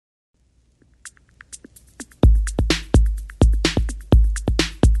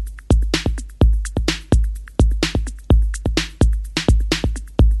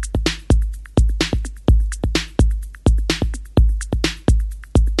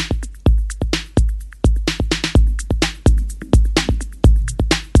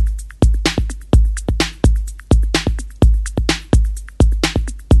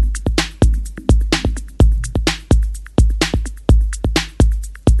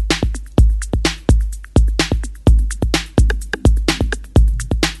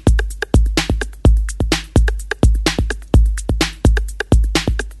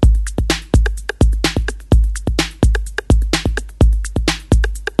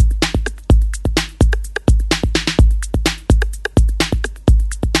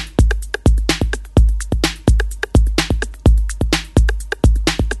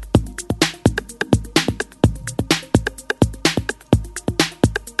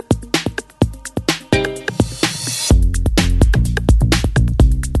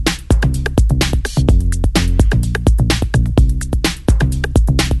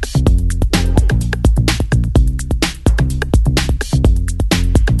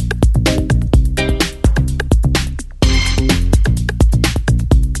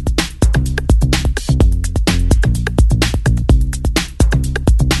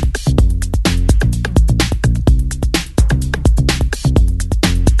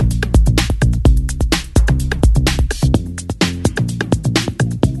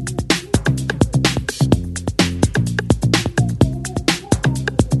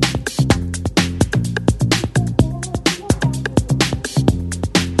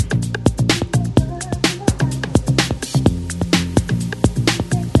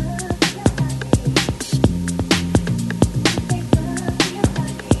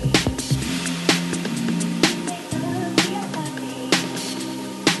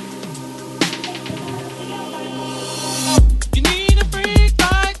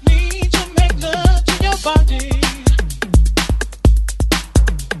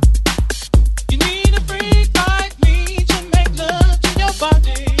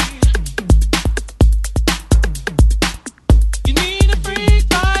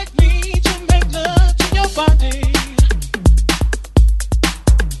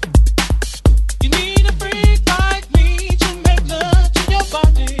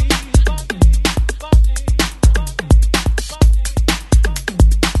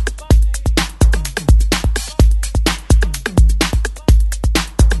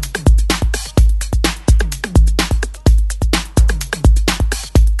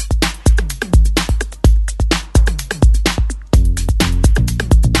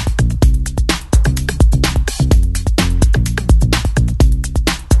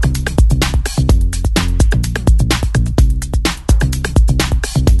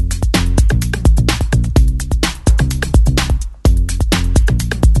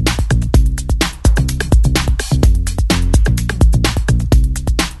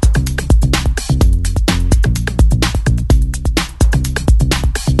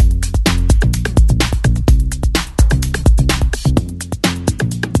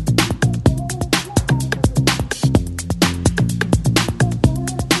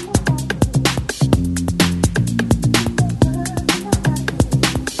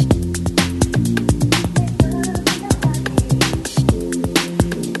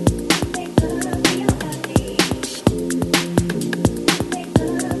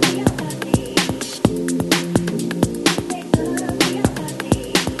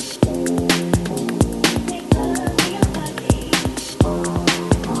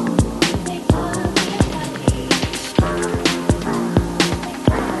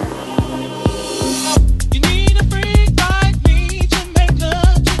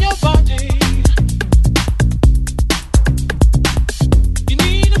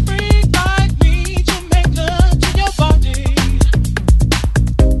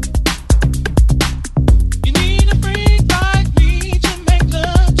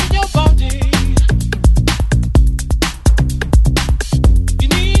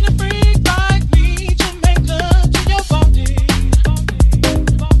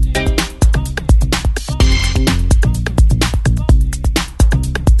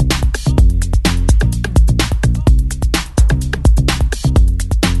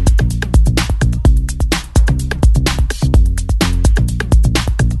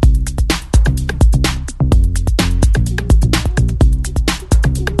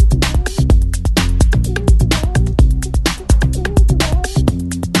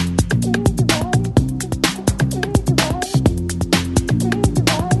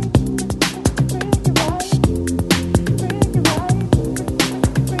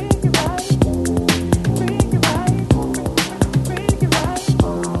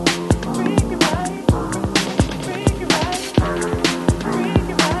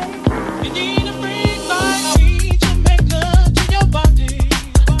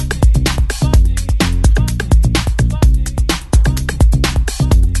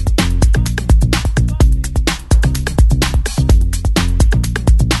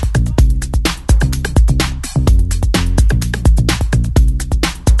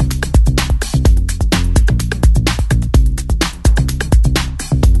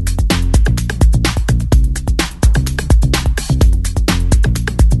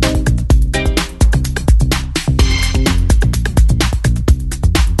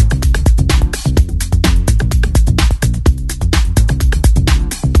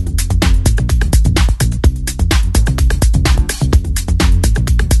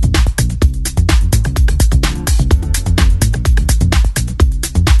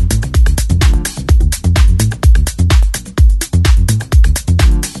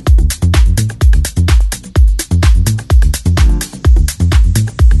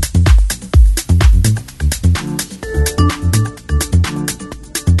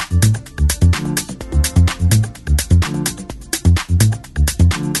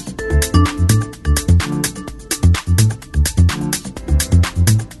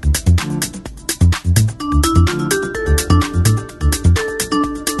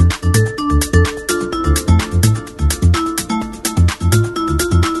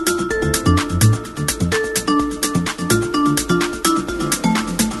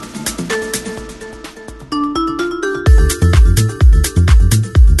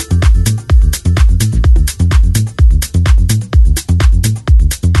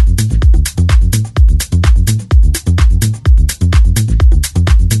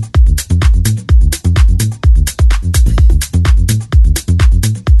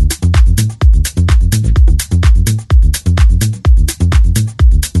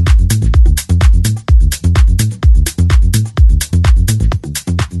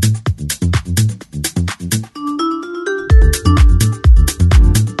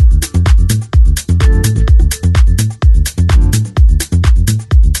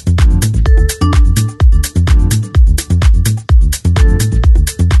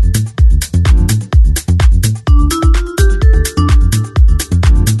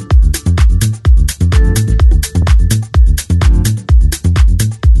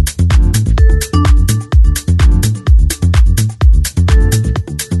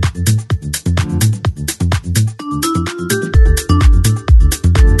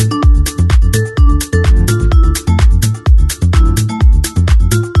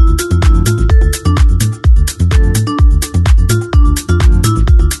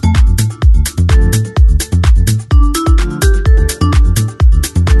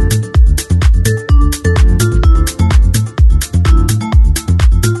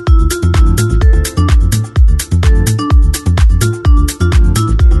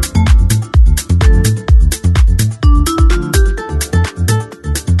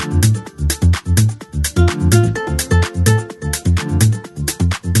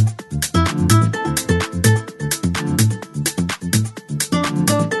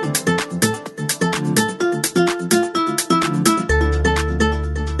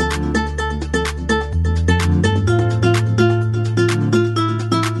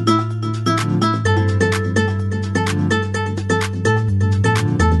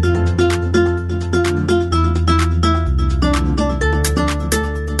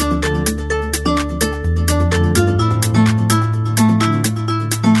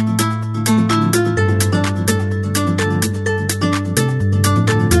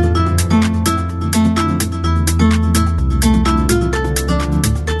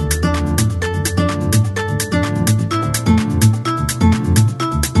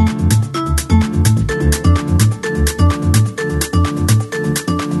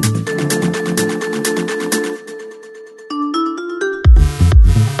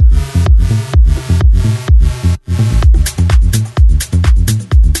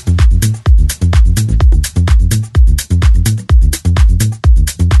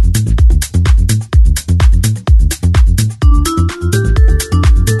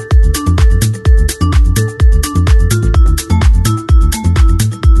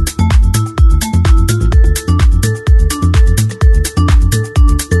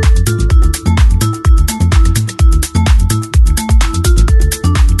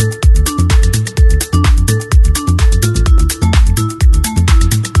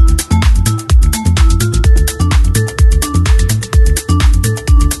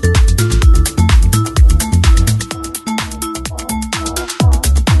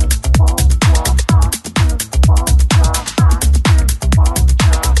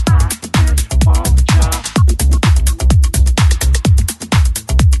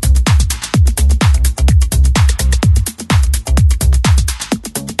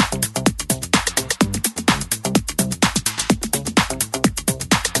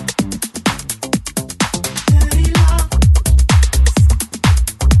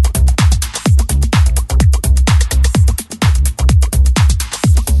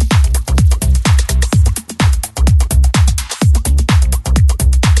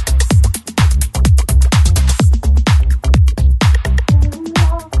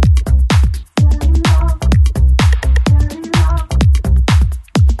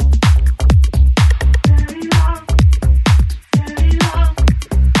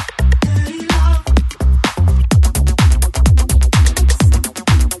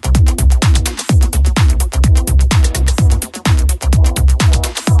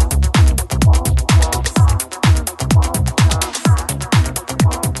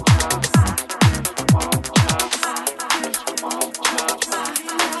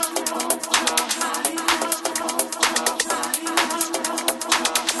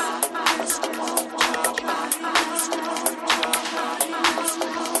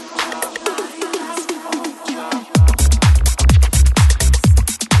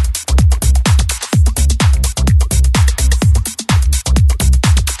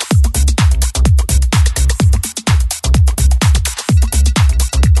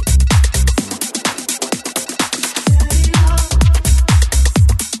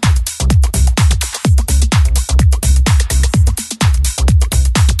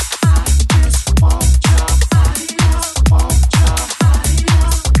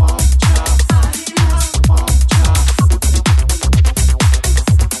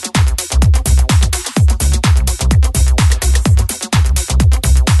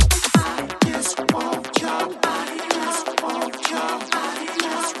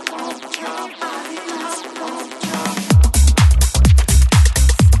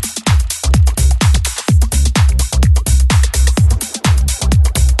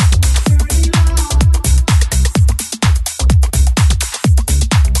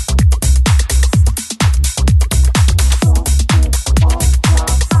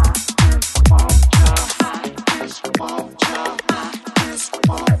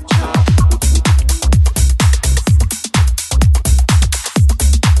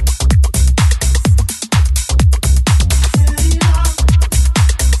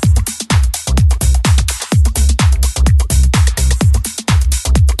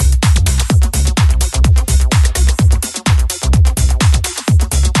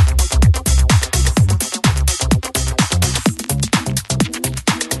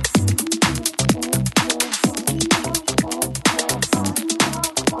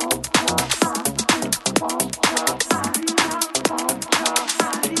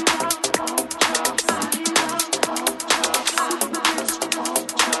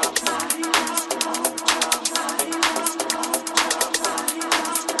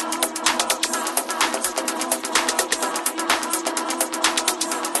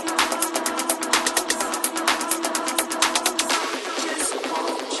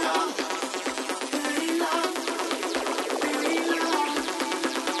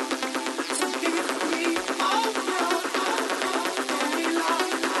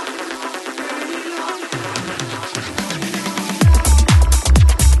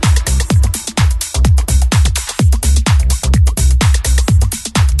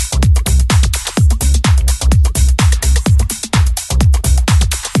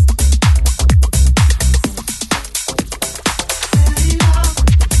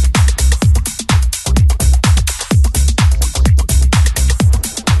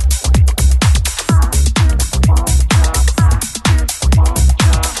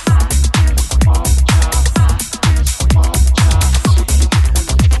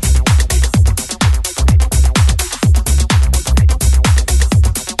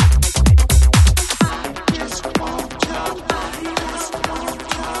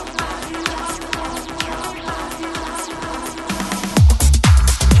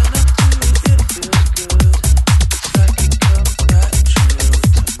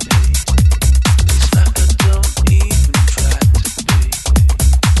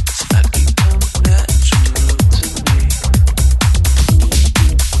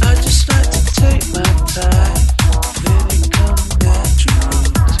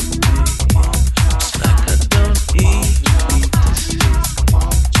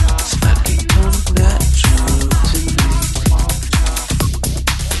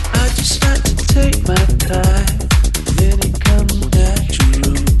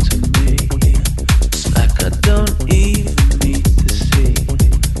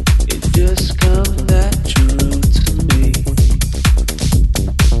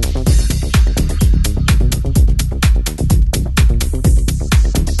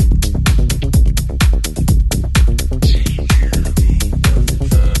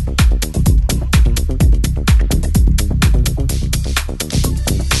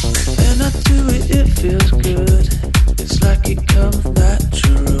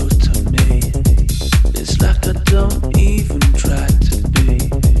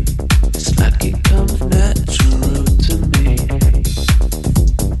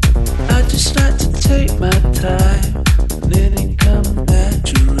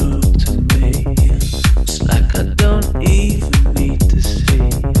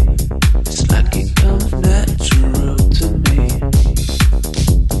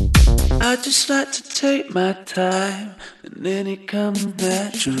take my time, and then it comes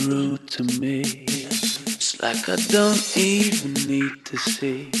natural to me. It's like I don't even need to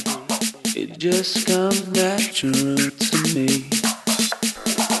see. It just comes natural to me.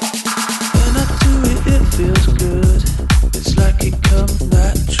 When I do it, it feels good. It's like it comes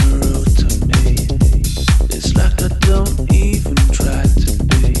natural to me. It's like I don't even try to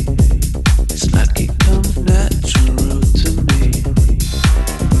be. It's like it comes natural to me.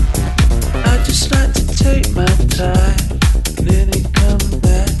 I just like to take my time, and then it comes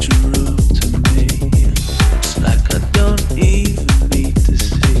natural to me. It's like I don't even need to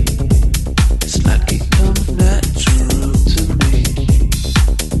see. It's like it comes natural to me.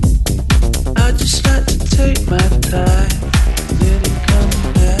 I just like to take my time, and then it comes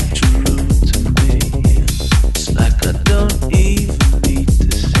natural to me. It's like I don't even need to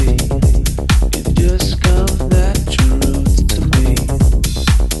see. It just comes natural to me.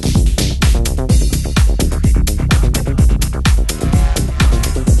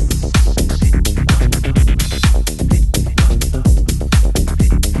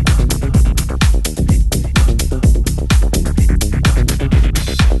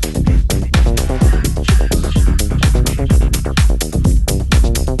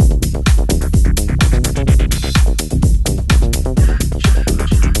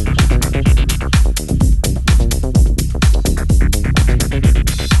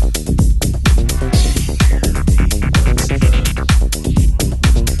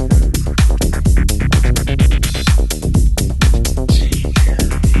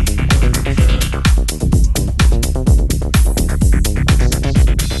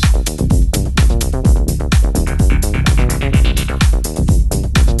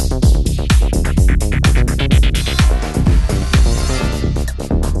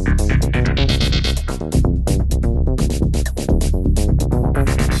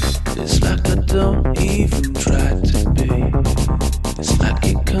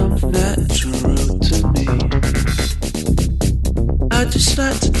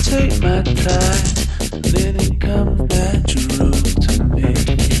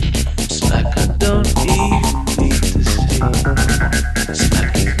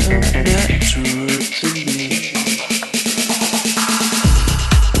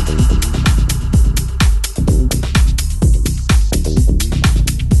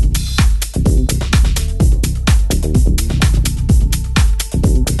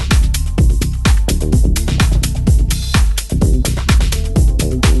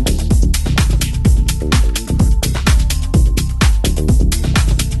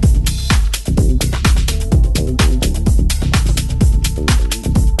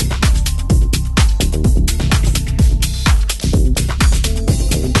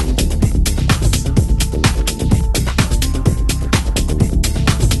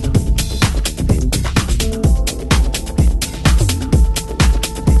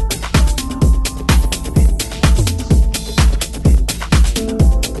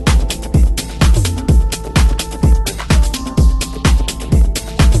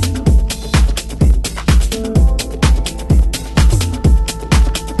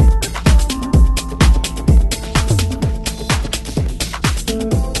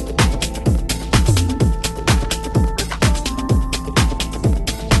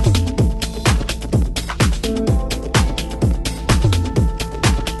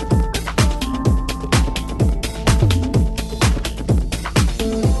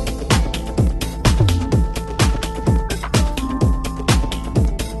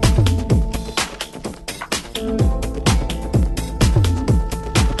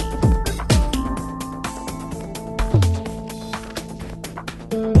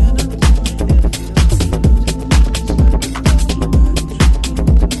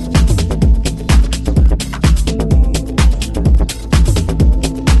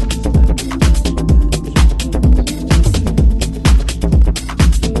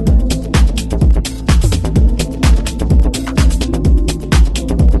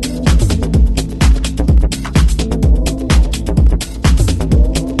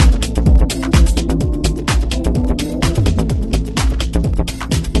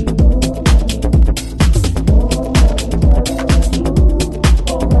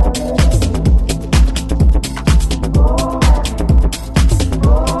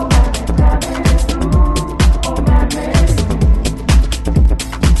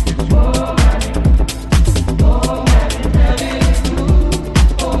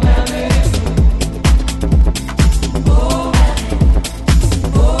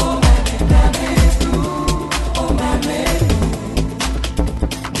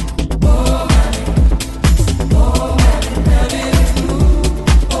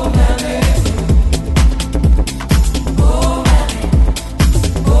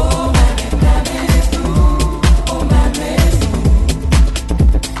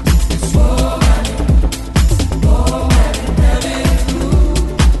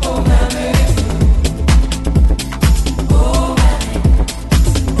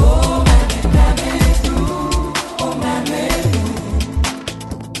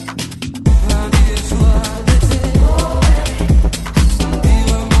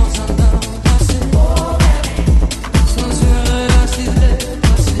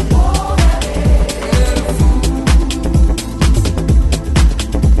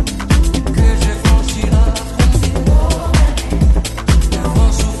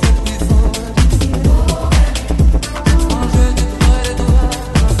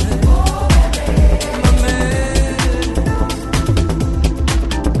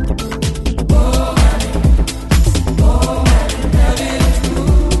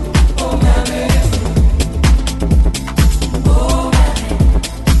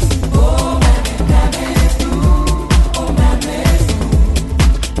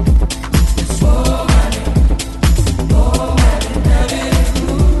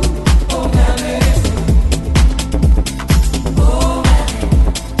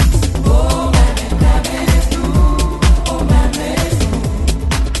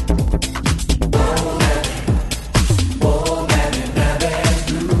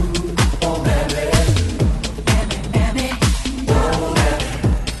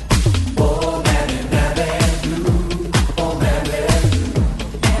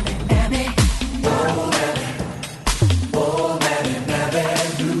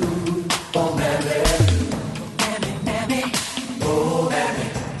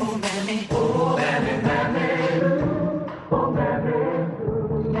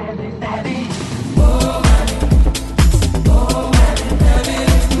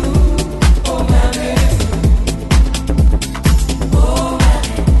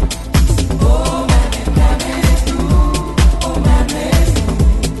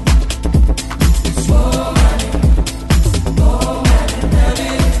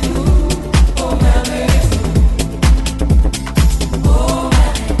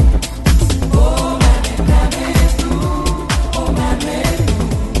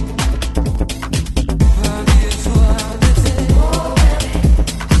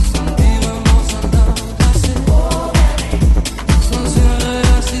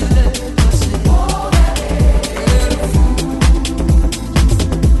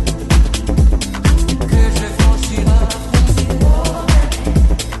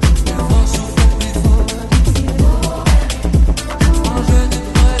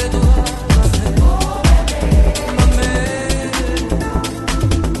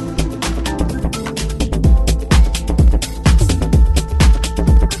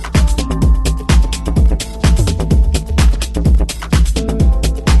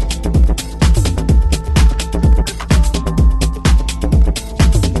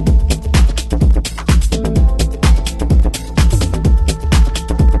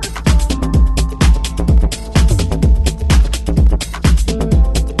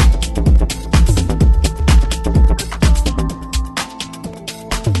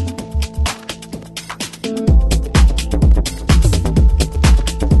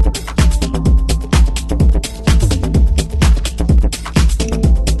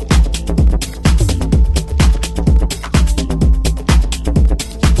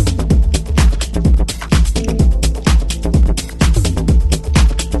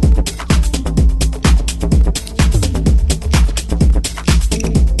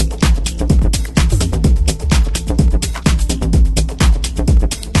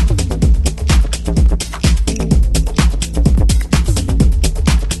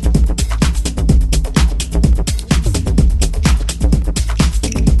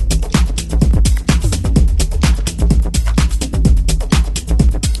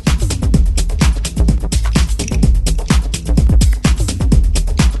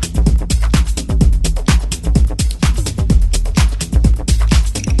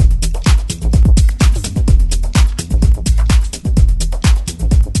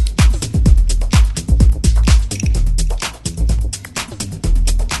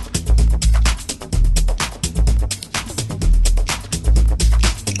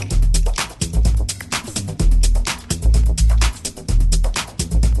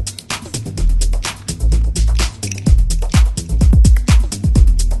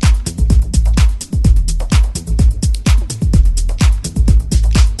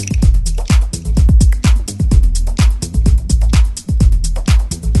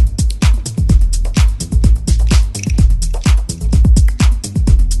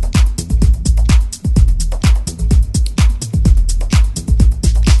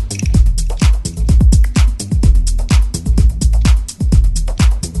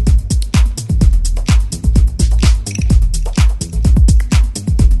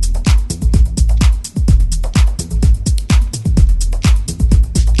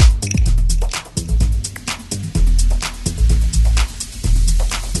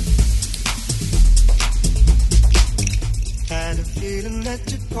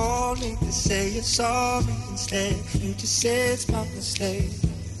 say you're sorry instead. You just say it's my mistake.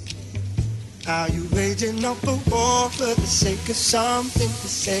 Are you waging up a war for the sake of something to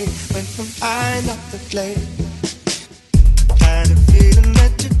say? When am I not to blame? Kind of feeling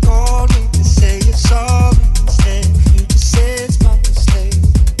that you call me to say you're sorry instead. You just say it's my mistake.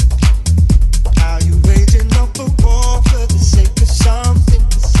 Are you waging up a war for the sake of something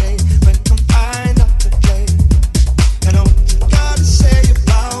to say? When am I not to blame? And I what you gotta say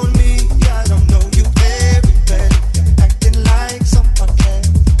about me, I don't know you very well. You're acting like someone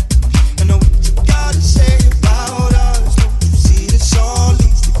else. And I what you gotta say about us, don't you see this all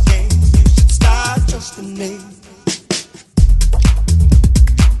leads to games? You should start trusting me.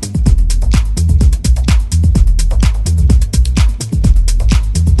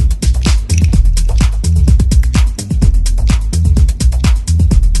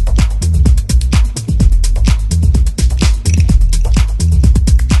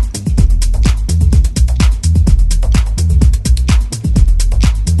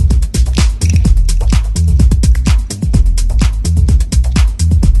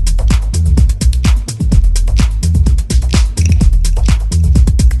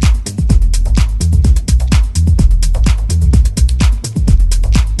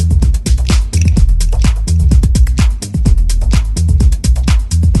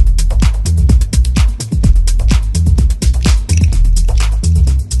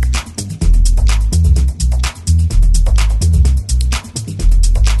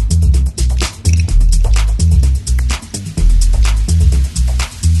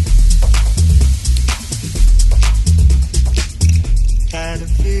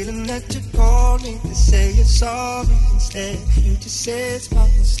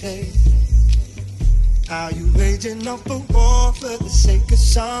 Are you waging up a war for the sake of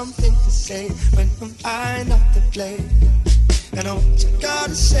something to say? When am I not to blame? And I what you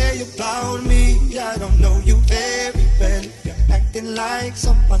gotta say about me, I don't know you very well. You're acting like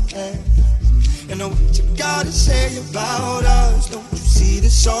someone else. And I what you gotta say about us, don't you see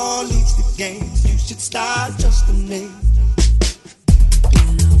this all leads to games? You should start trusting me.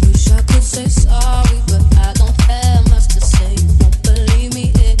 And I wish I could say sorry, but I don't have much to say. You won't believe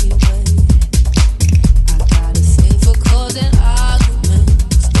me anyway. Causing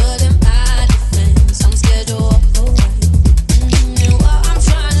arguments, but in my defense, I'm scared to walk away. And what I'm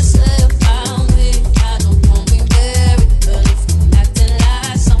trying to say about me, I don't want me very well if I'm acting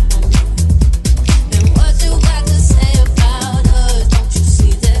like someone new. And what you got to say about us, don't you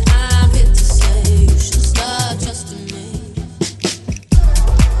see that I'm here to say you should start trusting me.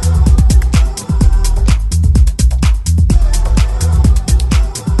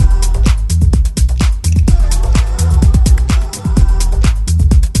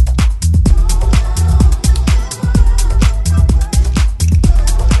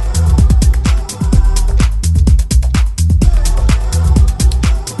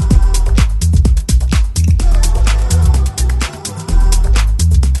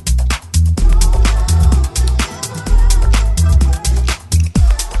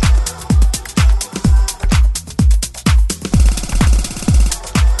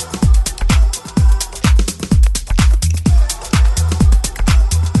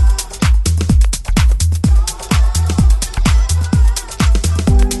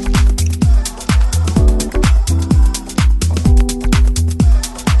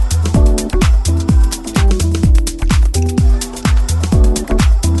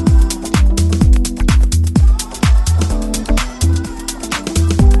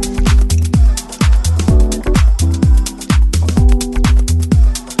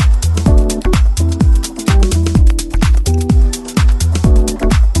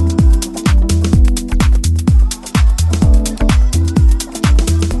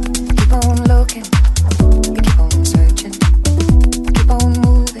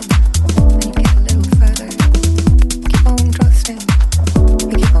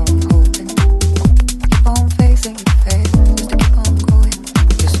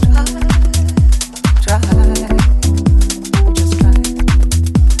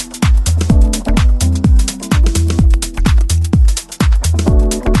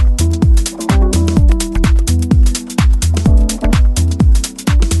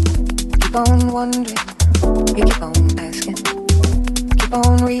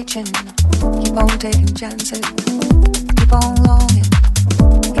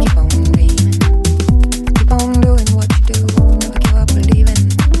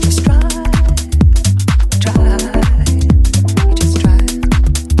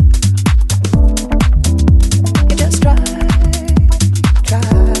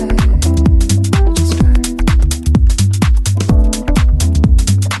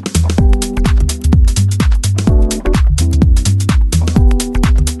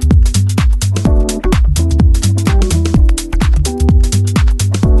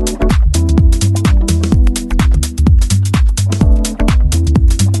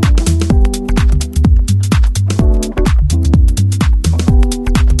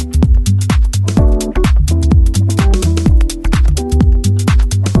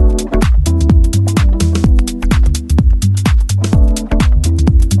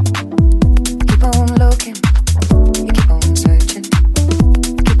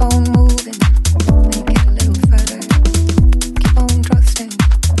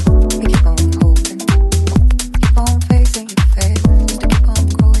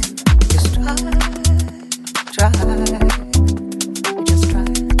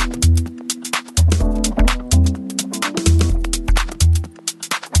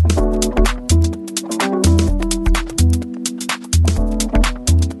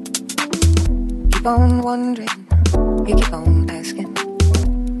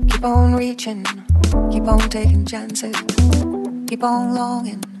 Keep on reaching, keep on taking chances, keep on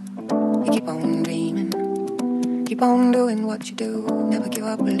longing, you keep on dreaming, keep on doing what you do, never give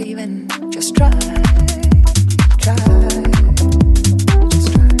up believing, just try, try,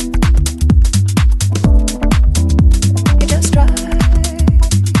 just try, you just try,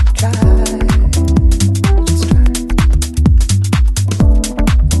 try.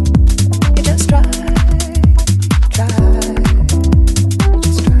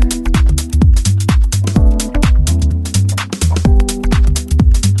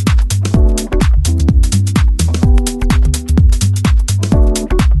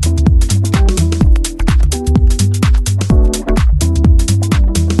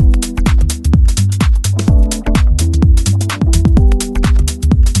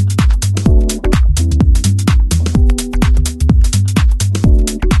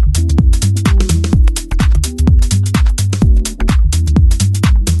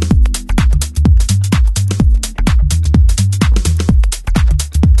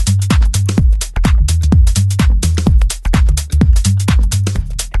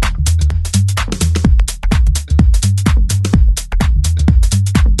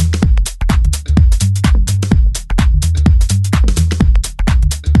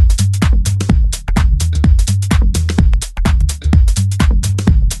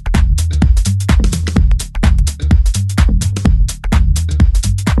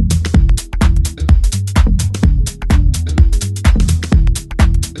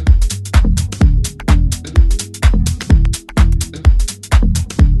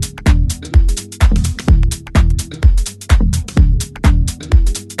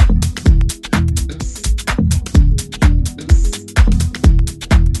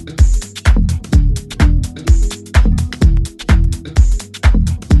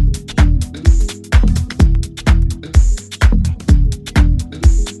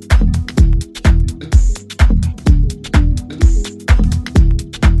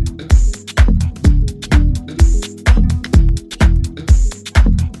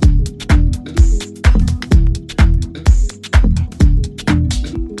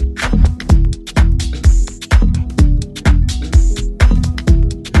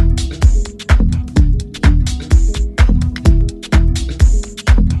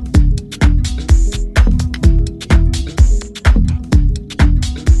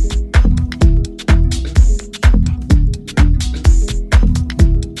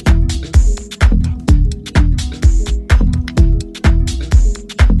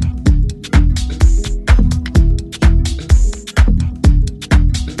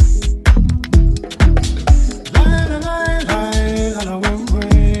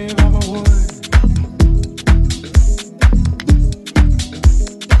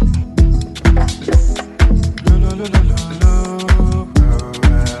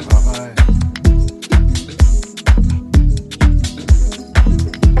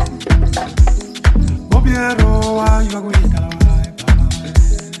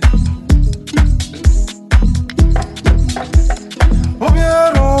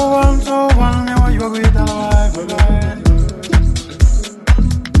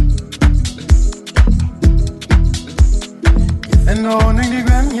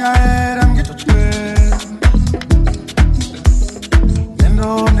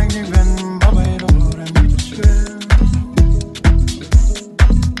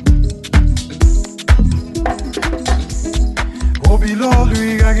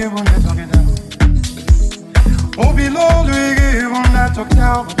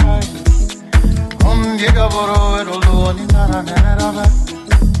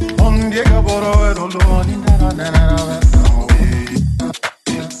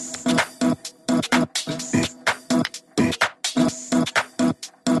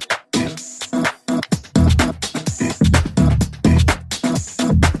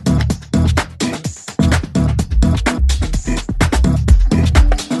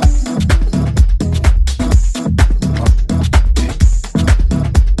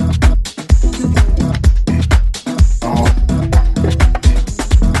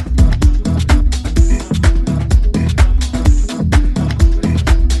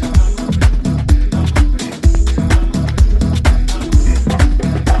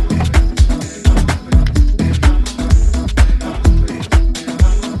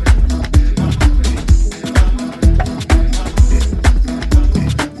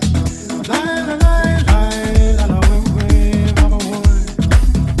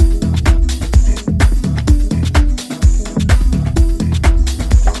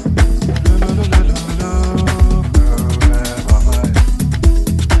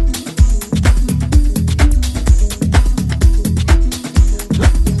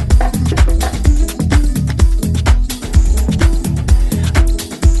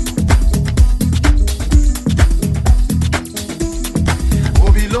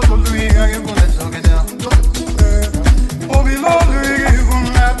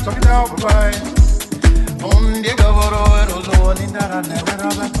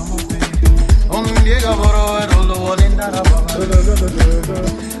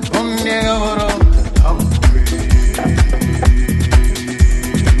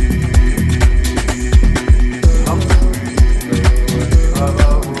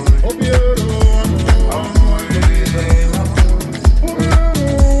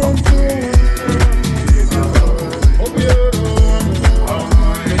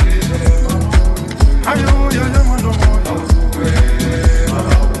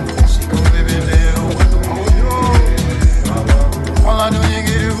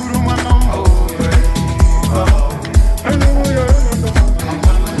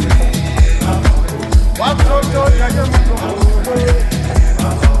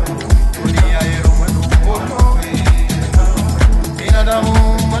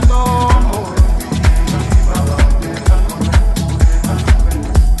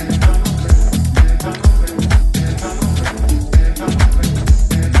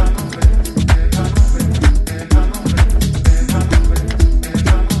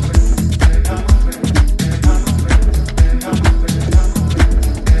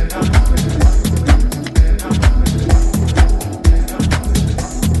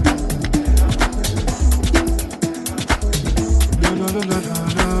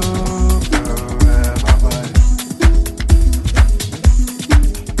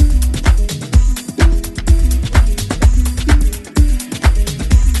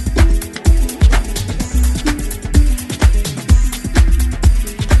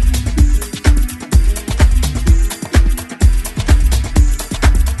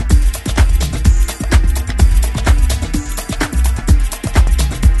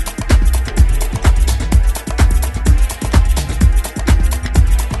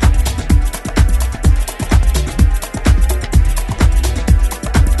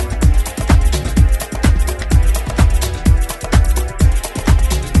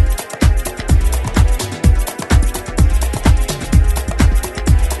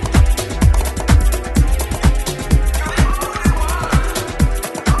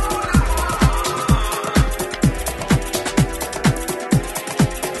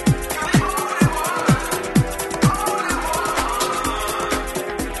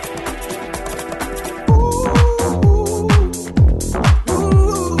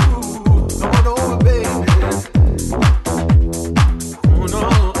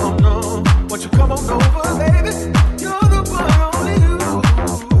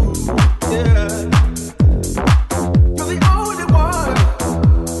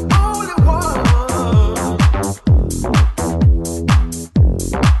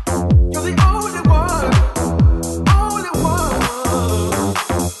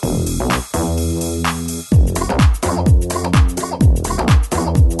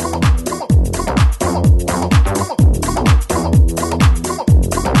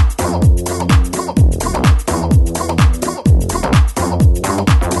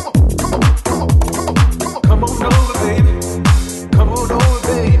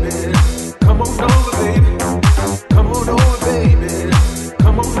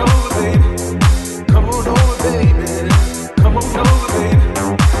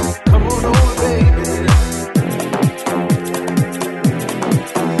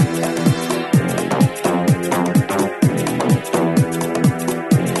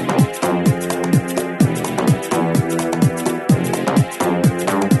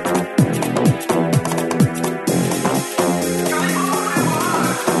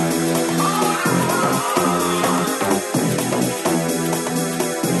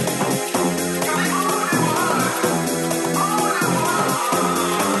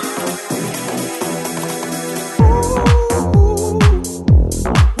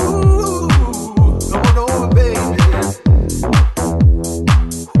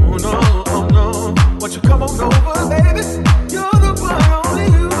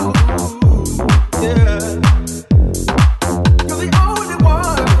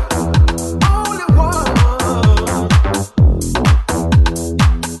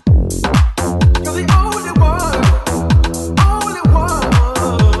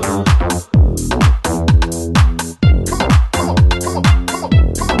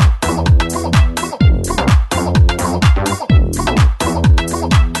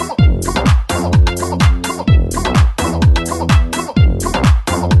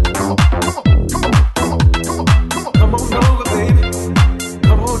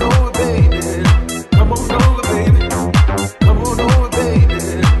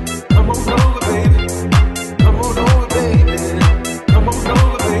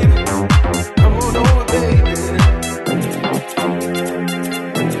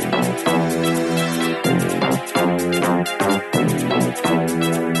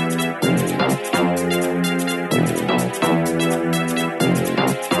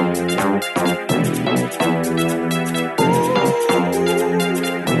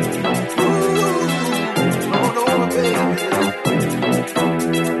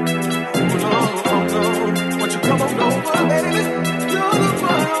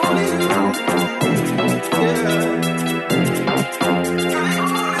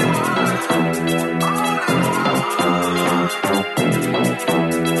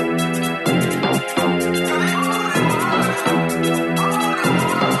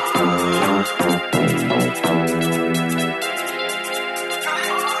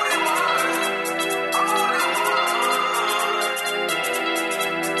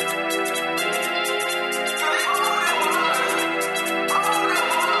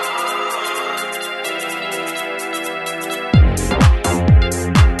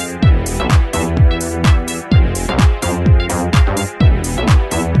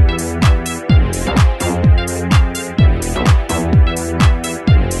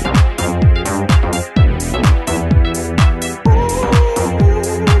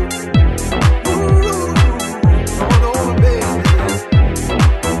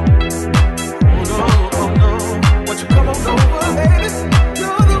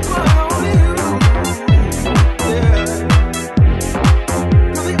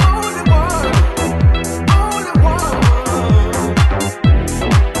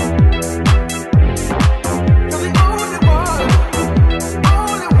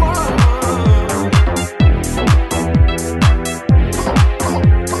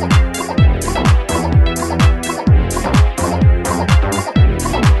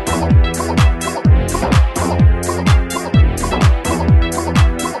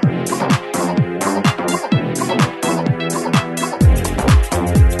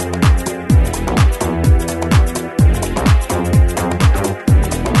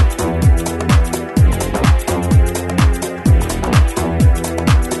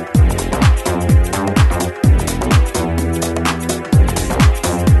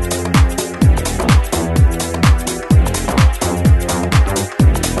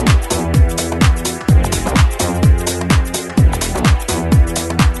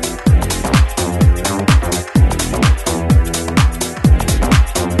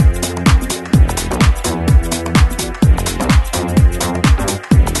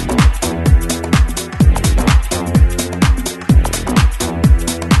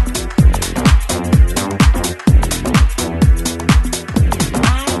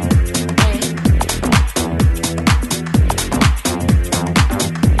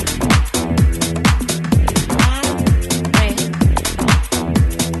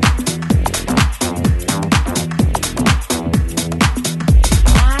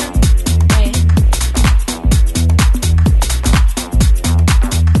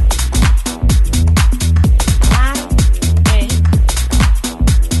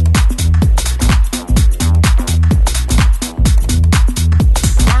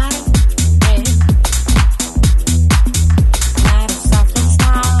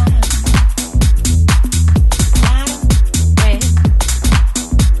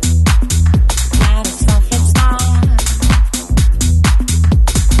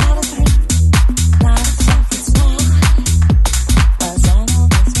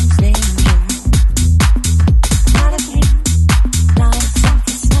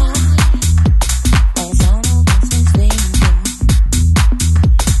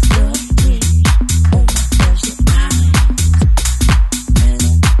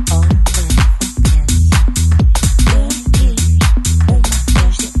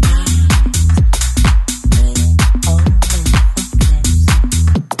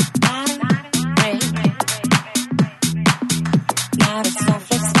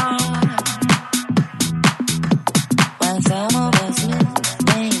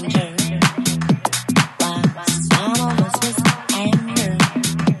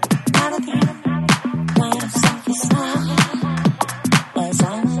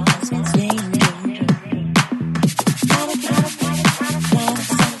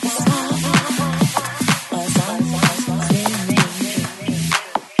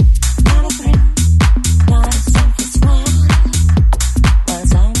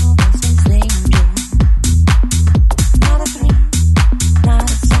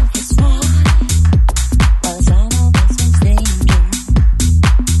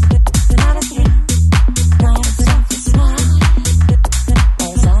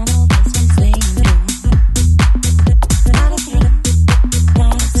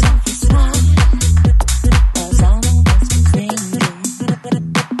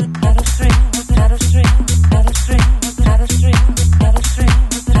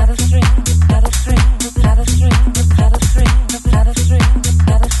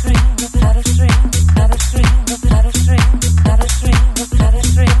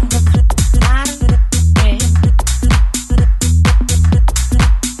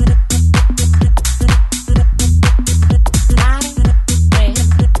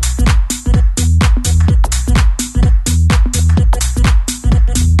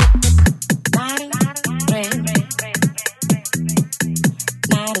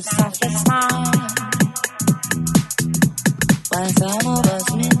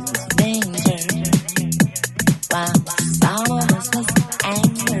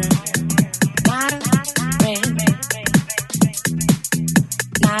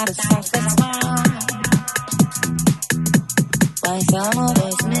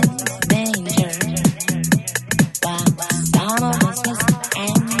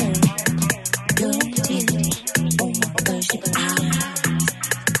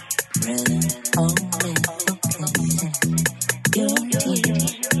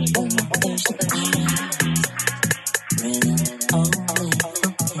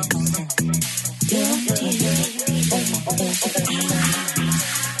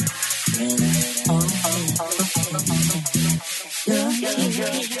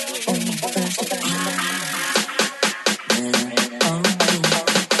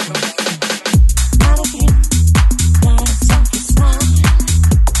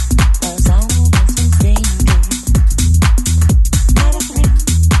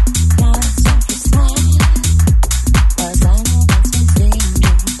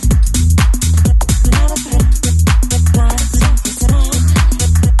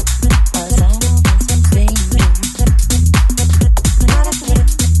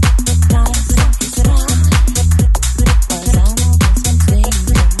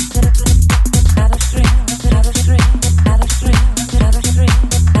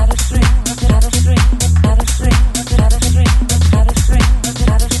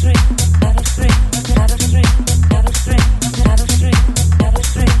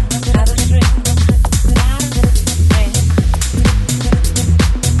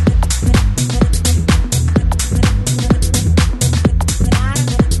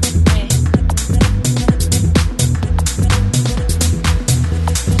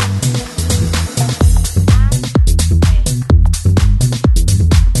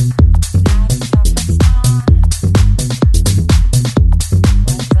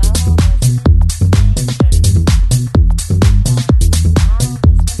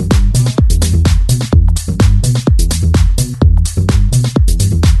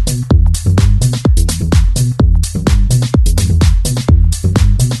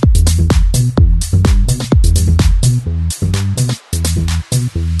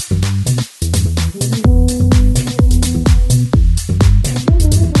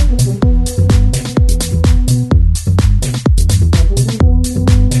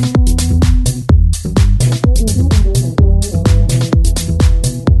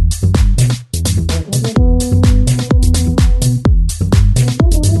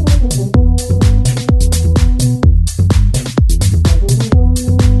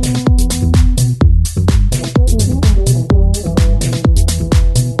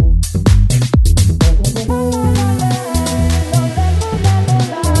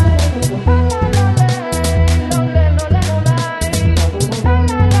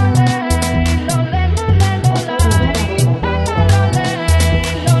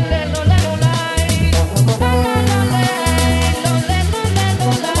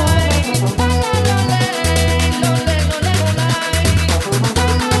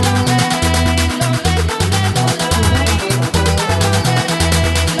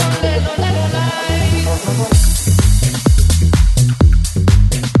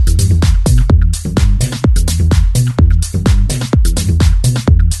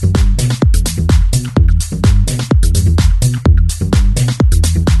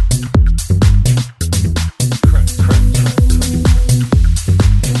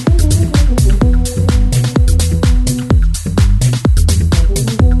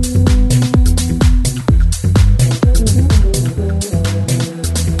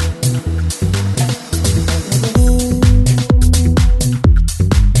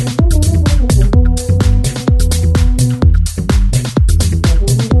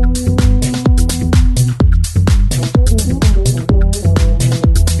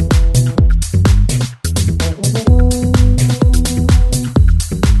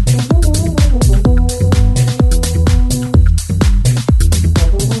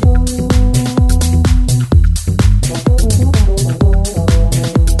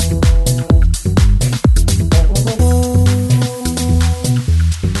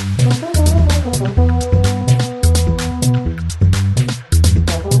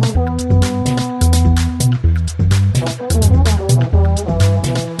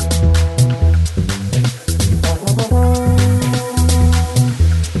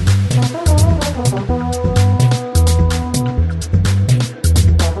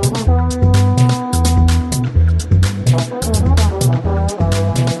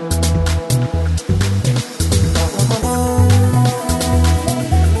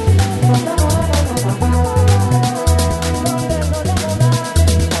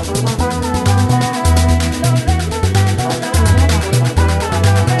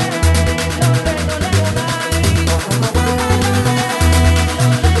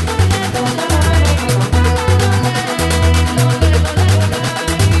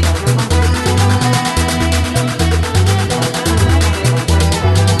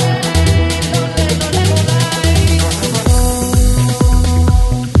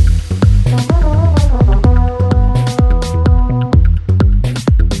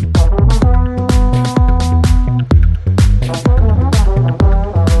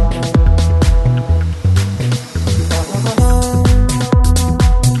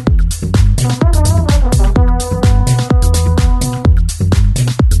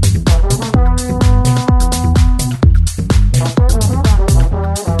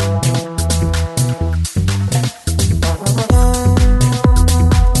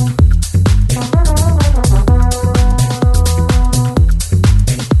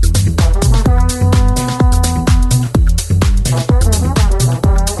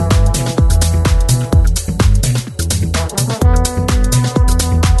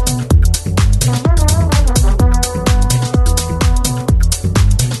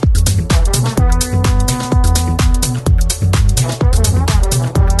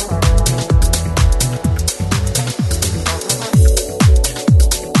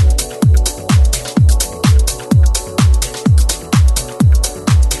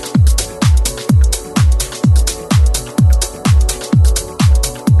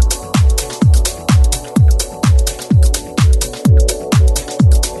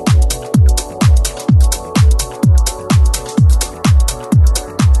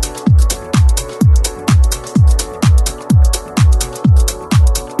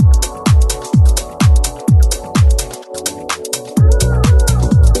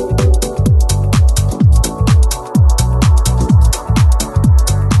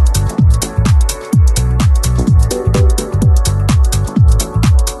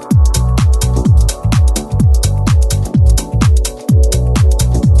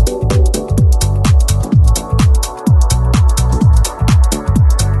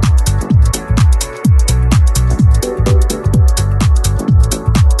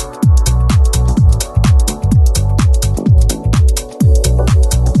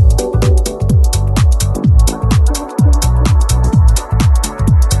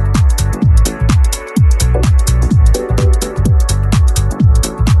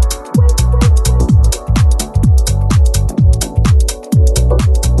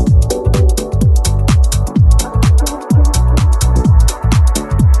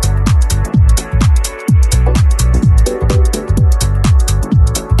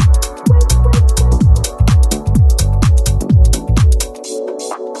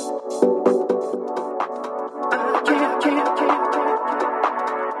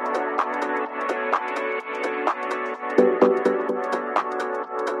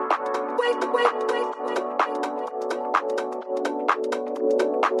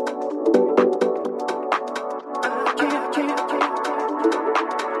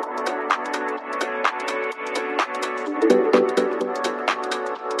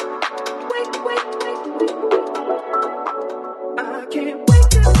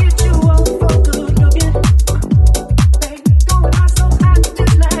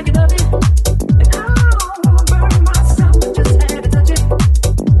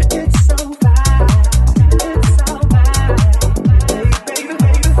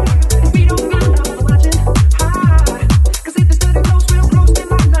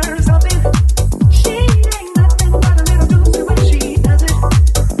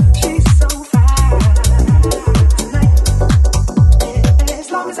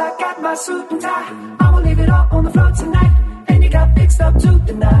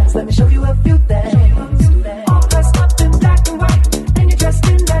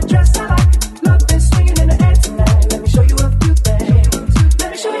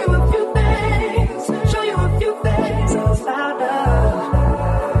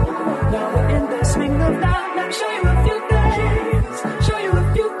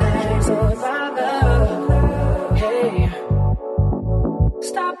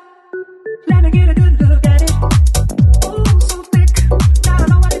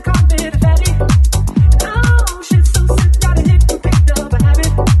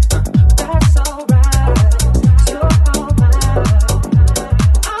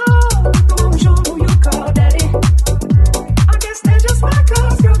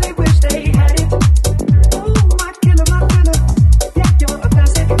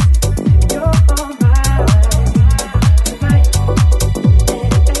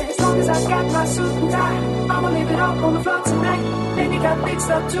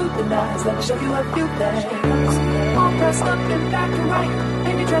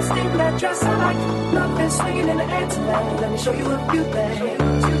 you dressed in that dress I like. Love is swinging in the air tonight. Let me show you a few things.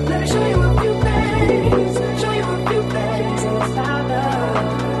 Let me show you a few things. Show you a few things. It's our love.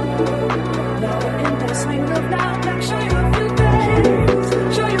 Now we're in that swing of now. Let me show you a few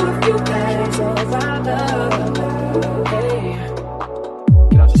things. Show you a few things. It's our love. Hey.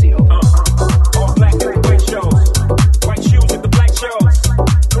 Get out your seat, all black red shows. White shoes with the black shows.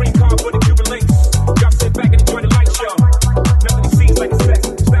 Green car with the Cuban links. Y'all sit back and enjoy the light show. Nothing seems like a sex.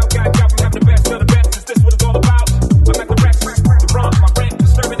 Style guy got from having the best of the best. Is this what it's all about? I'm at the rest. The wrong, my rent,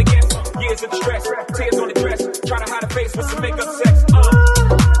 disturbing against. Years of stress. Tears on the dress. Try to hide a face with some makeup sex.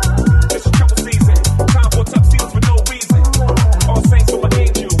 It's a trouble season. Time for tuxedos for no reason. All saints for my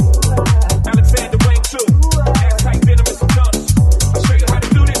angel. Alexander Wayne too. Ass tight venom and some guns. I'll show you how to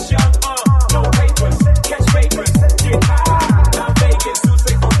do this, young. No papers. Catch papers. Get high. Not Vegas.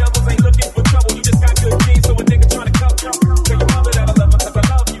 Suicide for devils ain't looking for trouble. You just got good genes, so a nigga tryna cut you. Tell your mother that I love her 'cause I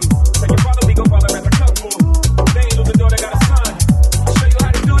love you. Tell your father we gon' father as a couple. They ain't lose a daughter, got a son. I'll show you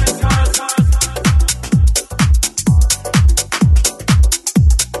how to do this, son.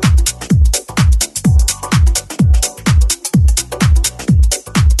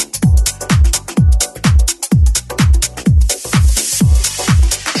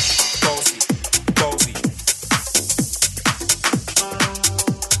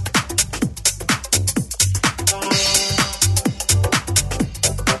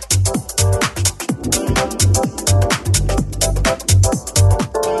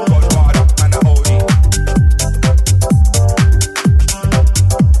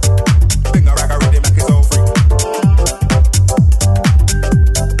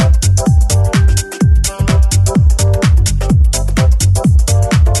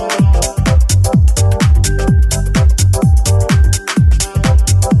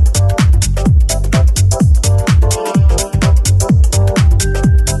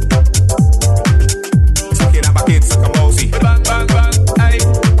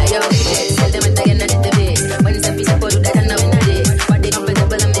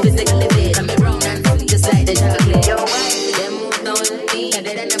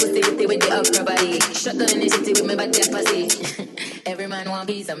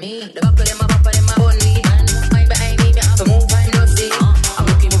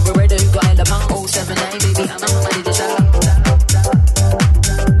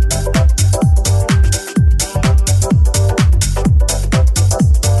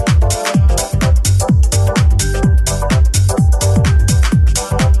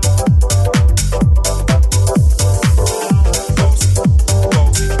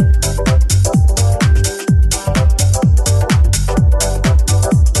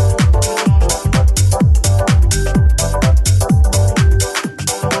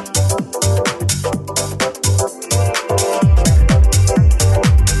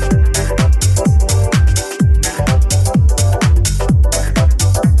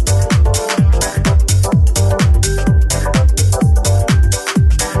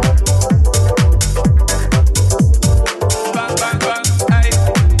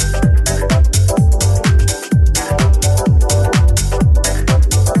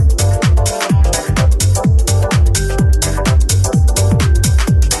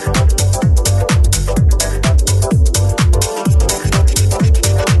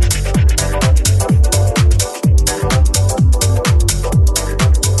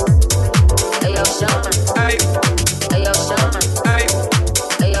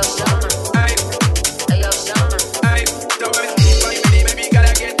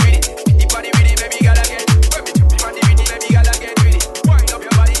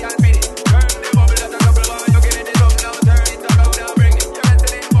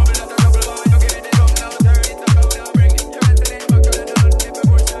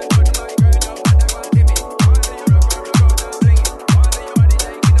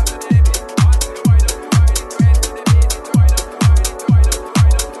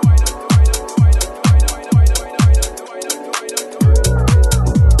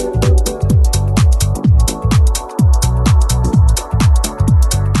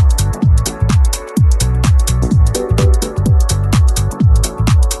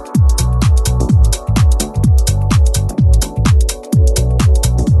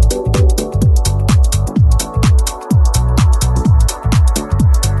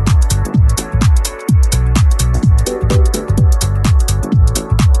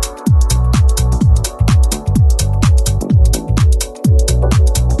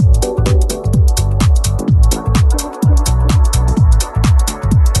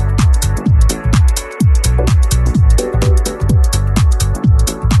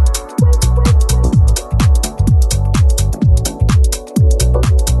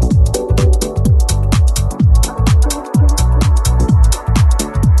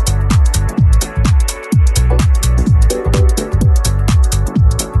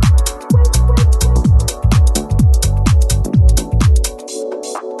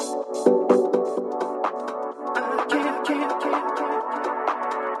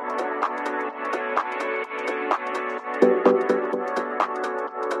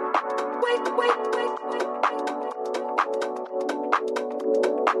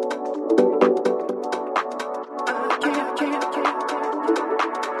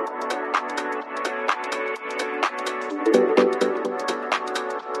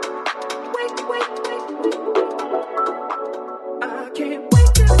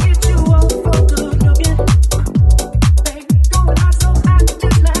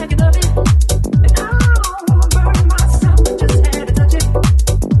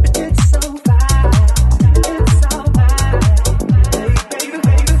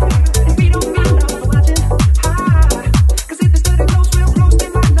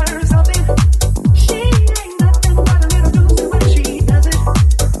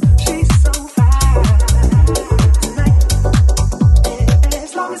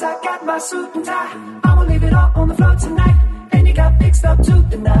 as I got my suit and tie, I will leave it all on the floor tonight. And you got fixed up to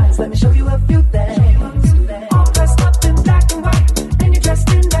the nines. Let me show you a few things. All dressed up in black and white, and you're dressed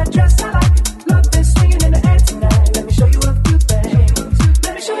in that dress I like. Love is swinging in the air tonight. Let me show you a few things.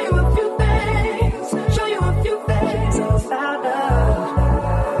 Let me show you a few things. Show you a few things. All about love.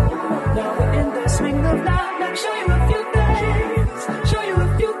 Now we're in the swing of love. Let me show you a few things. Show you a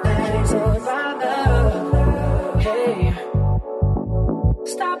few things. All about love. Hey,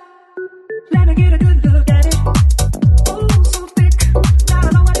 stop. Let me get a good look at it. Oh, so thick. Now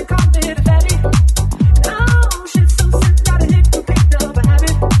I know what they call it, a fatty. And oh, shit, so sick. Got a hit who picked up a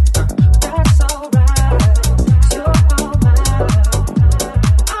habit. That's alright. You're all mine.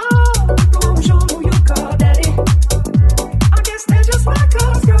 Oh, go on, show who you call daddy. I guess they're just like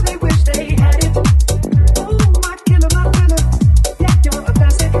us, girl. They wish they had it. Oh, my killer, my thriller. Yeah, you're a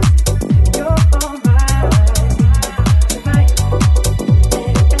classic. You're all mine. Tonight.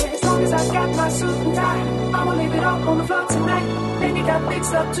 As long as I got my suit and tie, I'ma leave it all on the floor tonight. And you got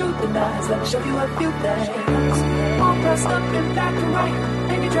fixed up to the nines. Let me show you a few things. All dressed up in black and white,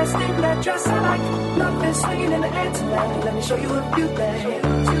 and you're dressed in that dress I like. Love is swinging in the air tonight. Let me show you a few things.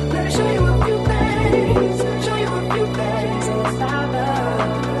 Let me show you a few things. Show you a few things. It's about love.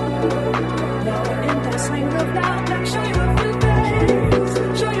 Now we're in the swing of love. Let me show you a few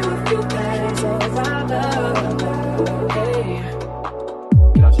things. Show you a few things. It's about love. Hey.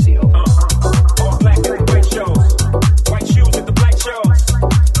 Get out your seat, Hope. All black and white shows. White shoes at the black shows.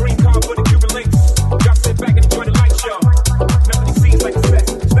 Green car with the Cuban links. Y'all sit back and enjoy the light show. Melody seems like a sex.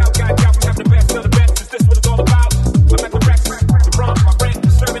 Style guy got from having the best of the best. Is this what it's all about? I'm at the rest. The wrong, my rent,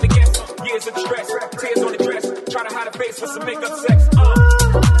 serving the guests. Years of distress. Tears on the dress. Try to hide a face with some makeup sex.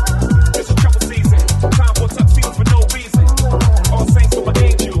 It's a trouble season. Time for tuxedos for no reason. All saints for my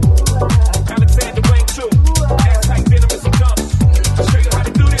angel. Alexander Wang too. Ass tight denim and some dumps. I'll show you how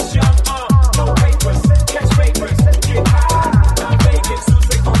to do this, young. No papers, catch papers, get high. Now Vegas,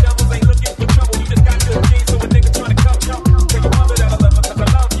 suicide for devils ain't looking for trouble. You just got good genes, so a nigga tryna come. Tell your mother that I love her 'cause I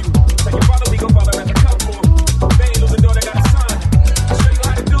love you. Tell your father we gon' follow as a couple. They ain't losing daughter, got a son. I'll show you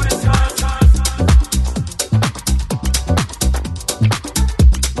how to do this,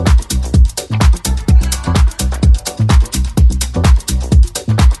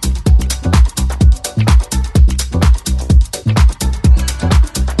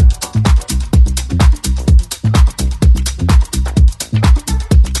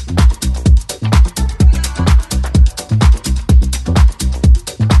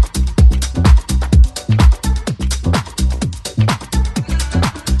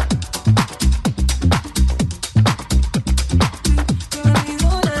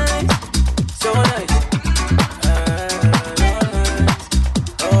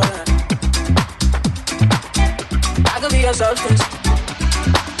 substance.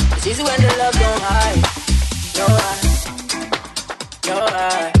 It's easy when the love don't hide. No hide, no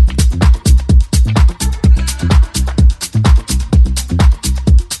hide.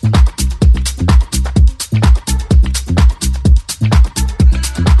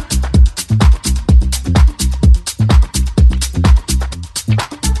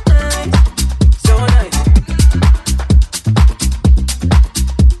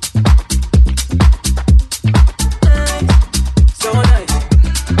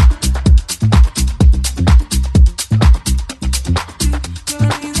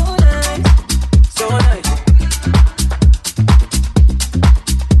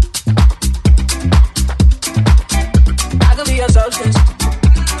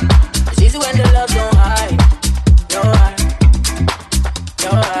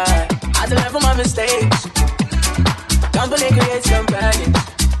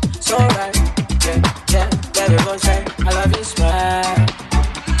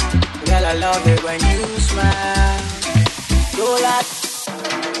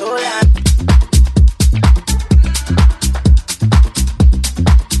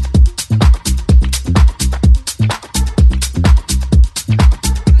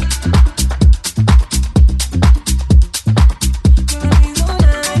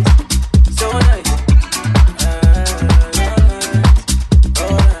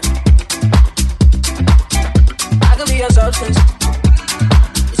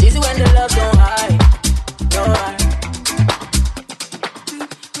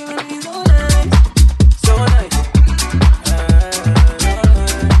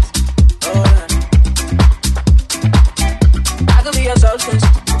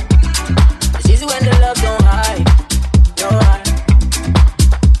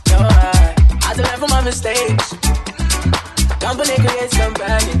 Company creates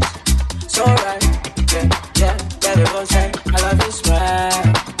companions. So right, yeah, yeah, everyone say I love you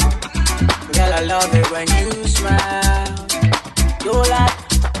smile. Girl, I love it when you smile. Yolan,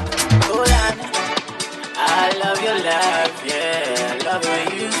 Yolan. I love your laugh, yeah. I love it when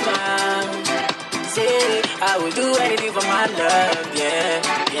you smile. Say, I would do anything for my love, yeah,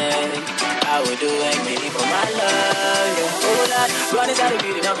 yeah. I would do anything for my love, yeah. Oh, Lord, run inside the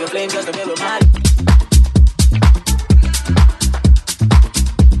beating of your flame just to mirror my.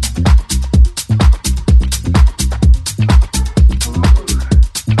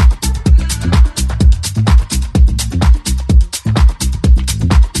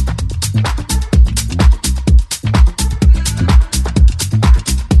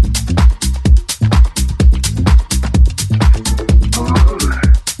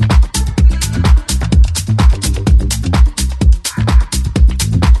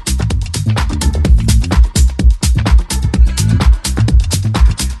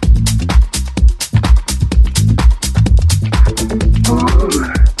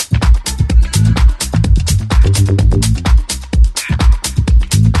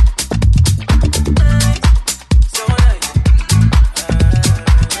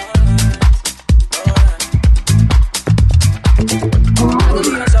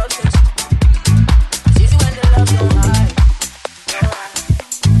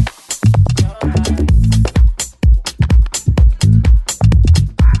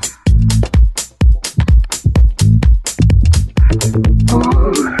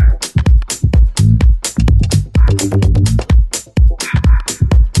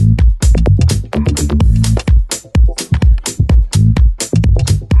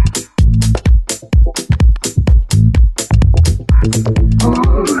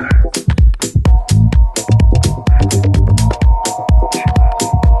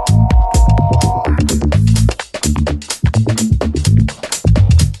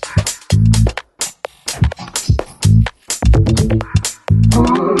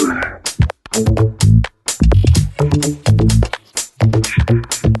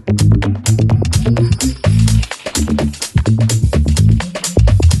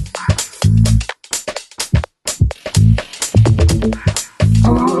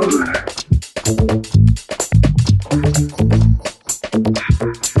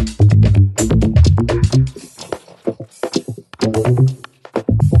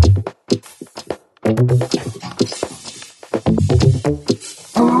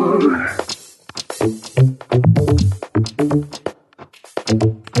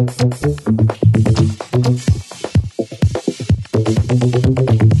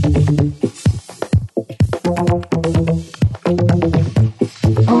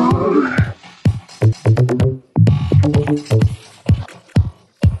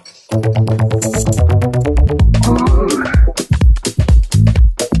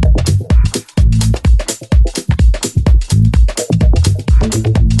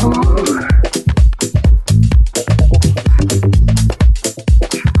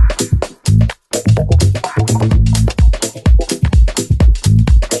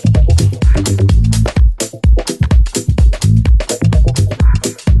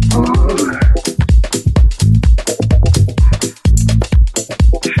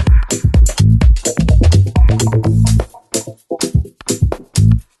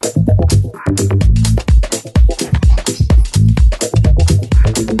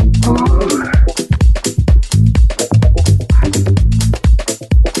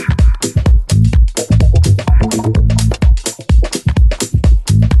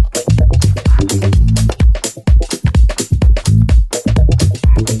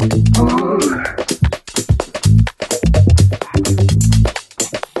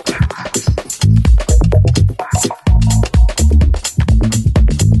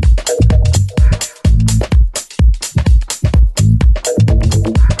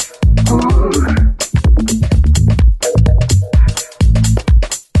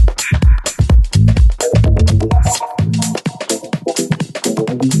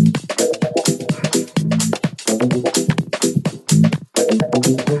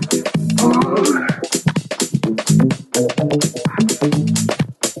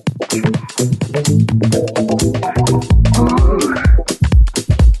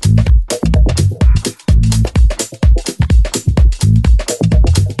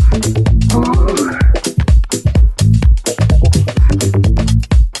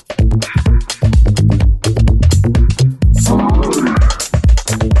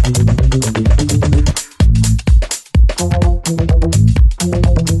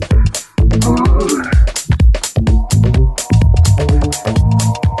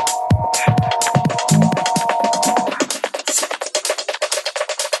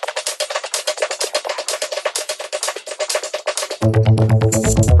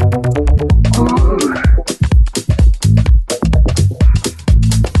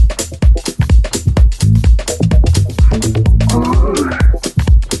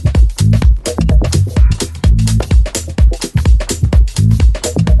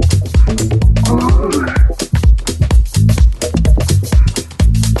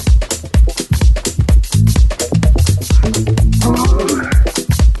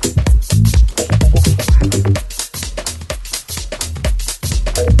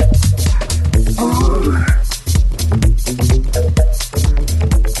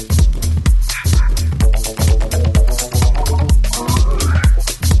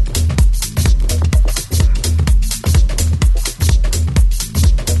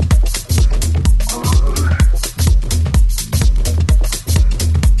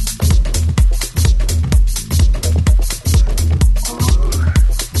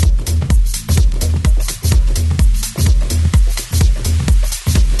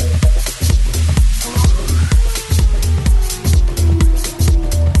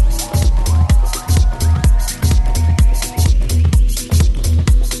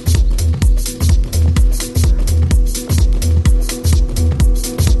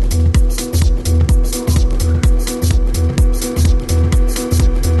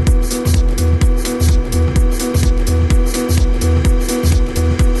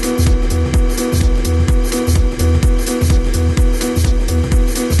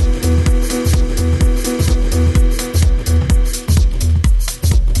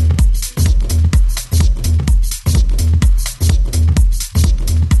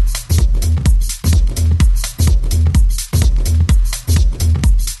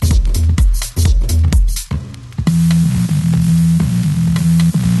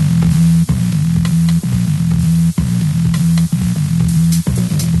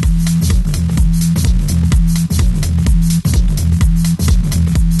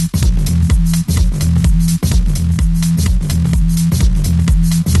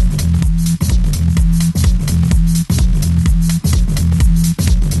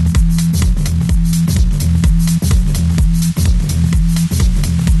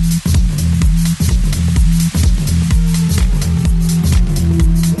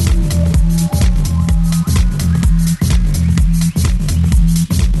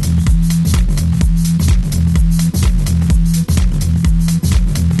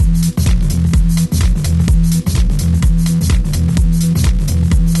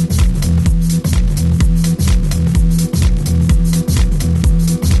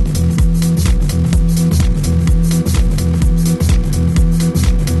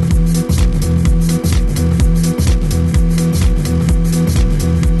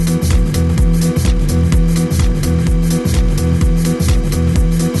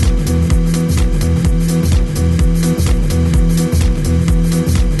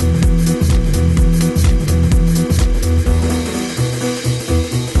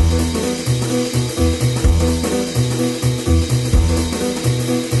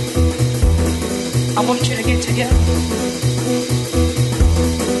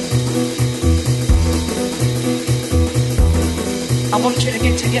 want you to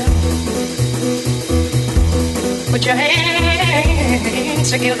get together. Put your hands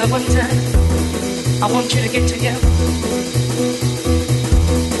together one time. I want you to get together.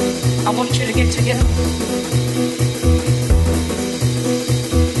 I want you to get together.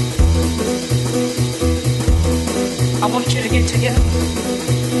 I want you to get together.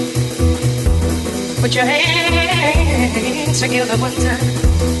 Put your hands together one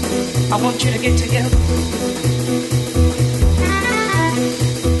time. I want you to get together.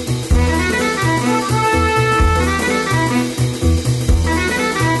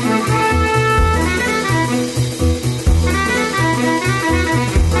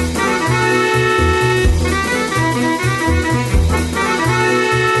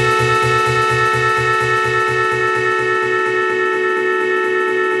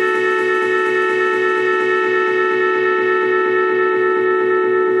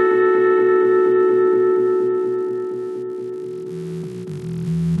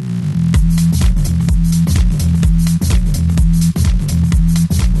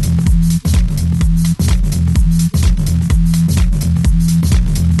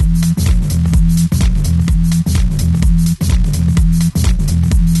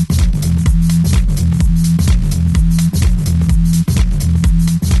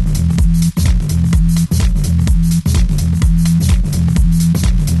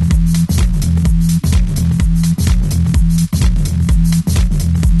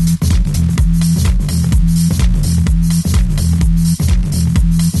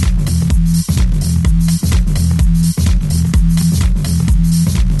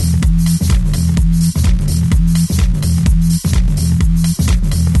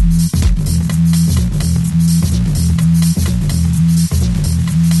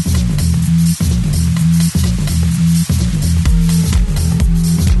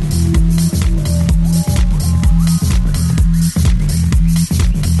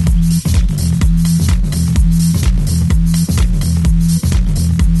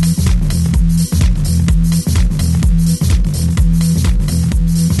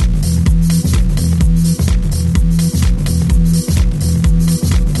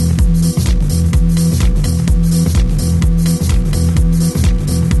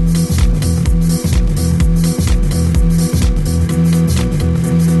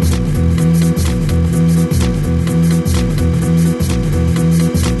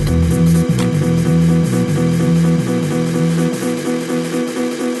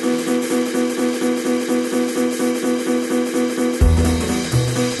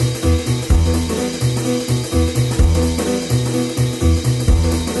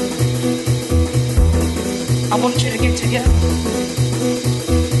 I want you to get together.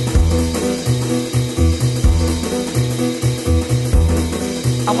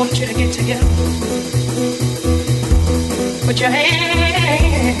 I want you to get together. Put your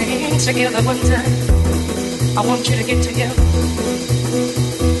hands together one time. I want you to get together.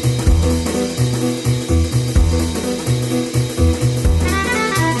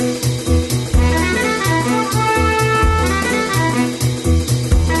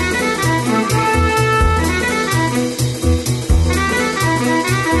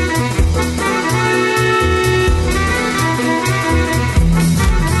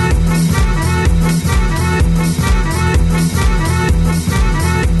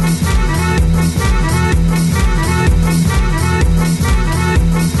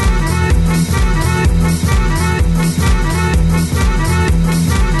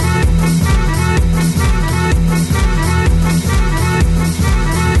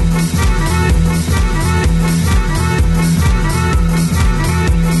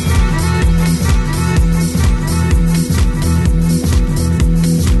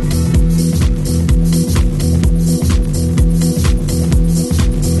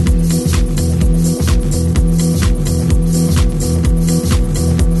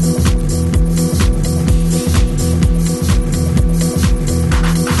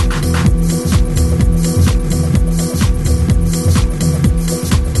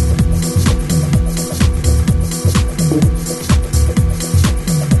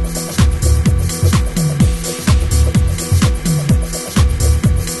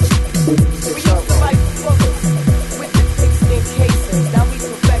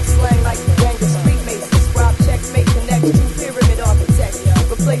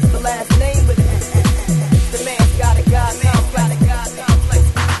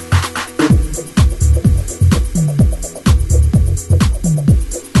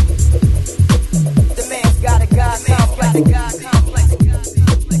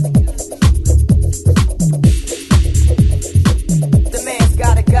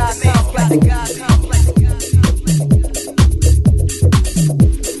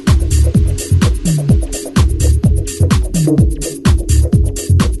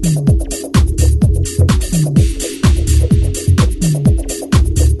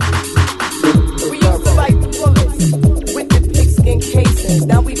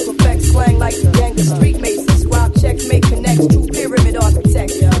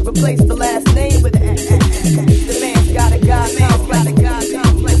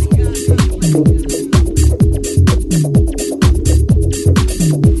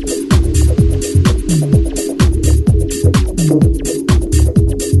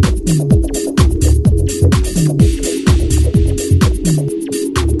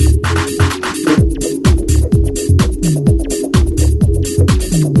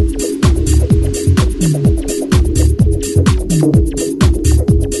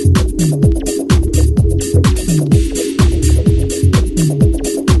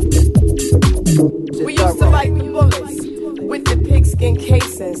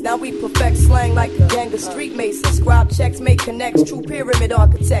 we perfect slang like a gang of street masons. Scribe checks, make connects, true pyramid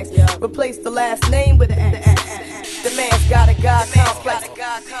architects. Replace the last name with an X. The man's got a God complex.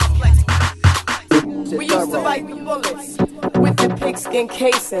 We used to bite the bullets with the pigskin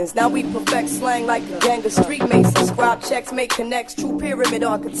casings. Now we perfect slang like a gang of street masons. Scribe checks, make connects, true pyramid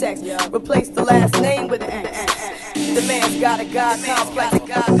architects. Replace the last name with an X. The man's got a God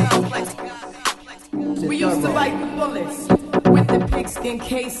complex. We used to bite the bullets with the pigskin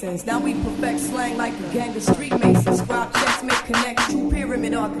casings. Now we perfect slang like a gang of street masons. Scribe checks, make connects, true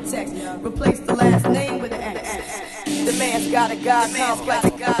pyramid architects. Replace the last name with an X. The man's got a God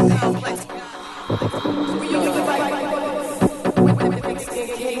complex. We used to bite the bullets with the pigskin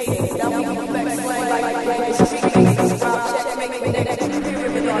casings. Now we perfect slang like a gang of street masons. Scribe checks, make connects, true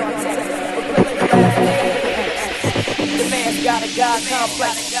pyramid architects. Replace the last name with an X. The man's got a God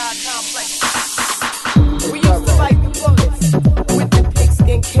complex. We used to bite the bullets with the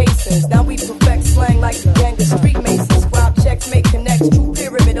pigskin casings. Now we perfect slang like a gang of street masons. Scribe checks, make connects, true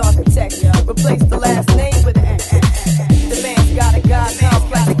pyramid architects. Replace the last name with an X. The man's got a God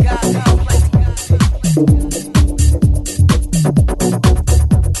complex.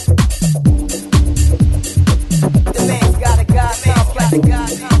 The man's got a God complex.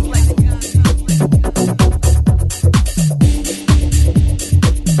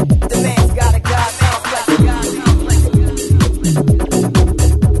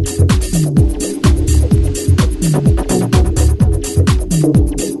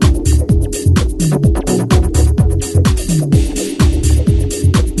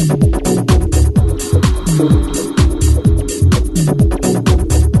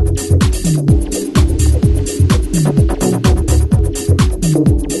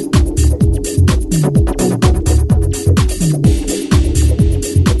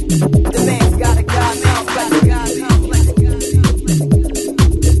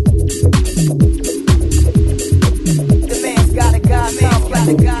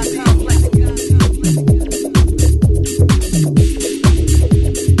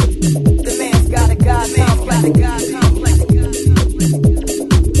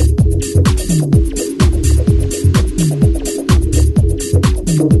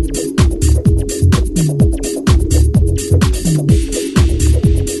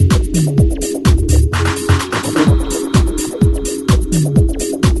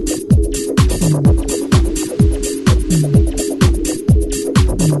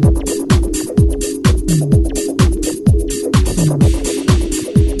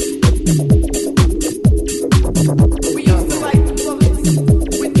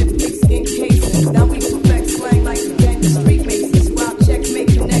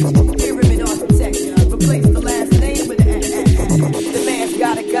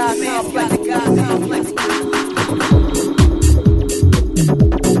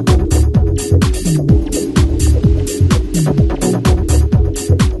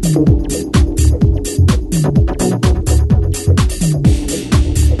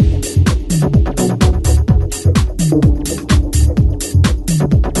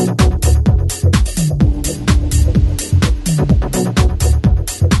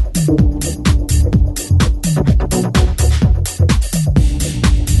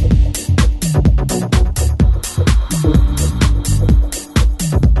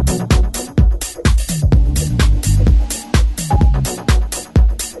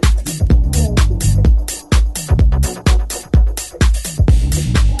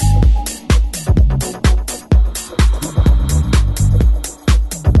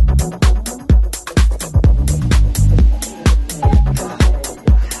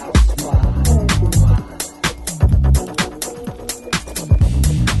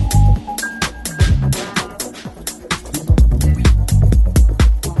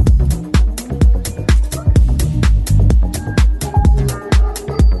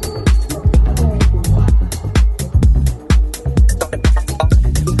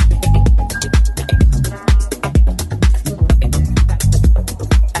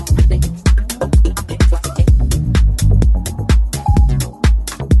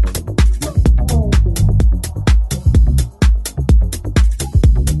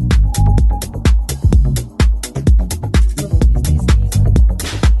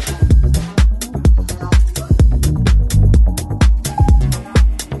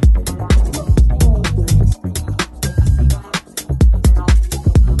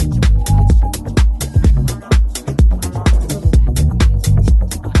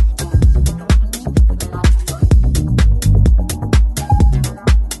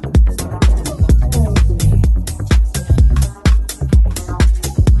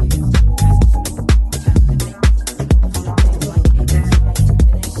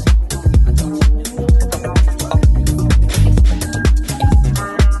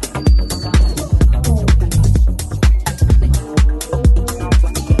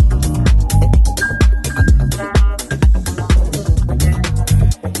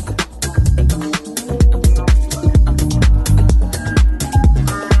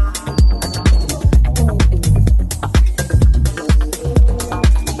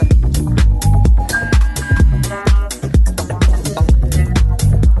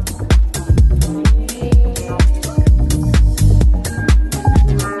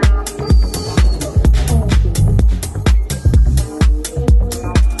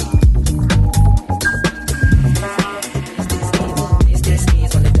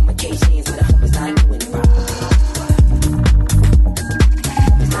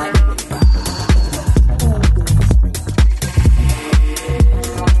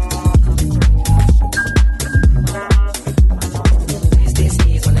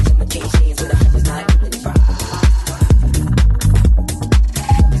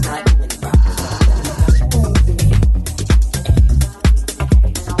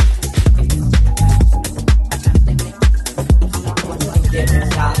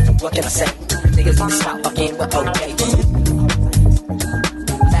 can I say? Niggas need to stop fucking with OJ.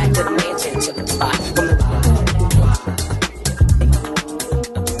 Back to the mansion, to the spot. From the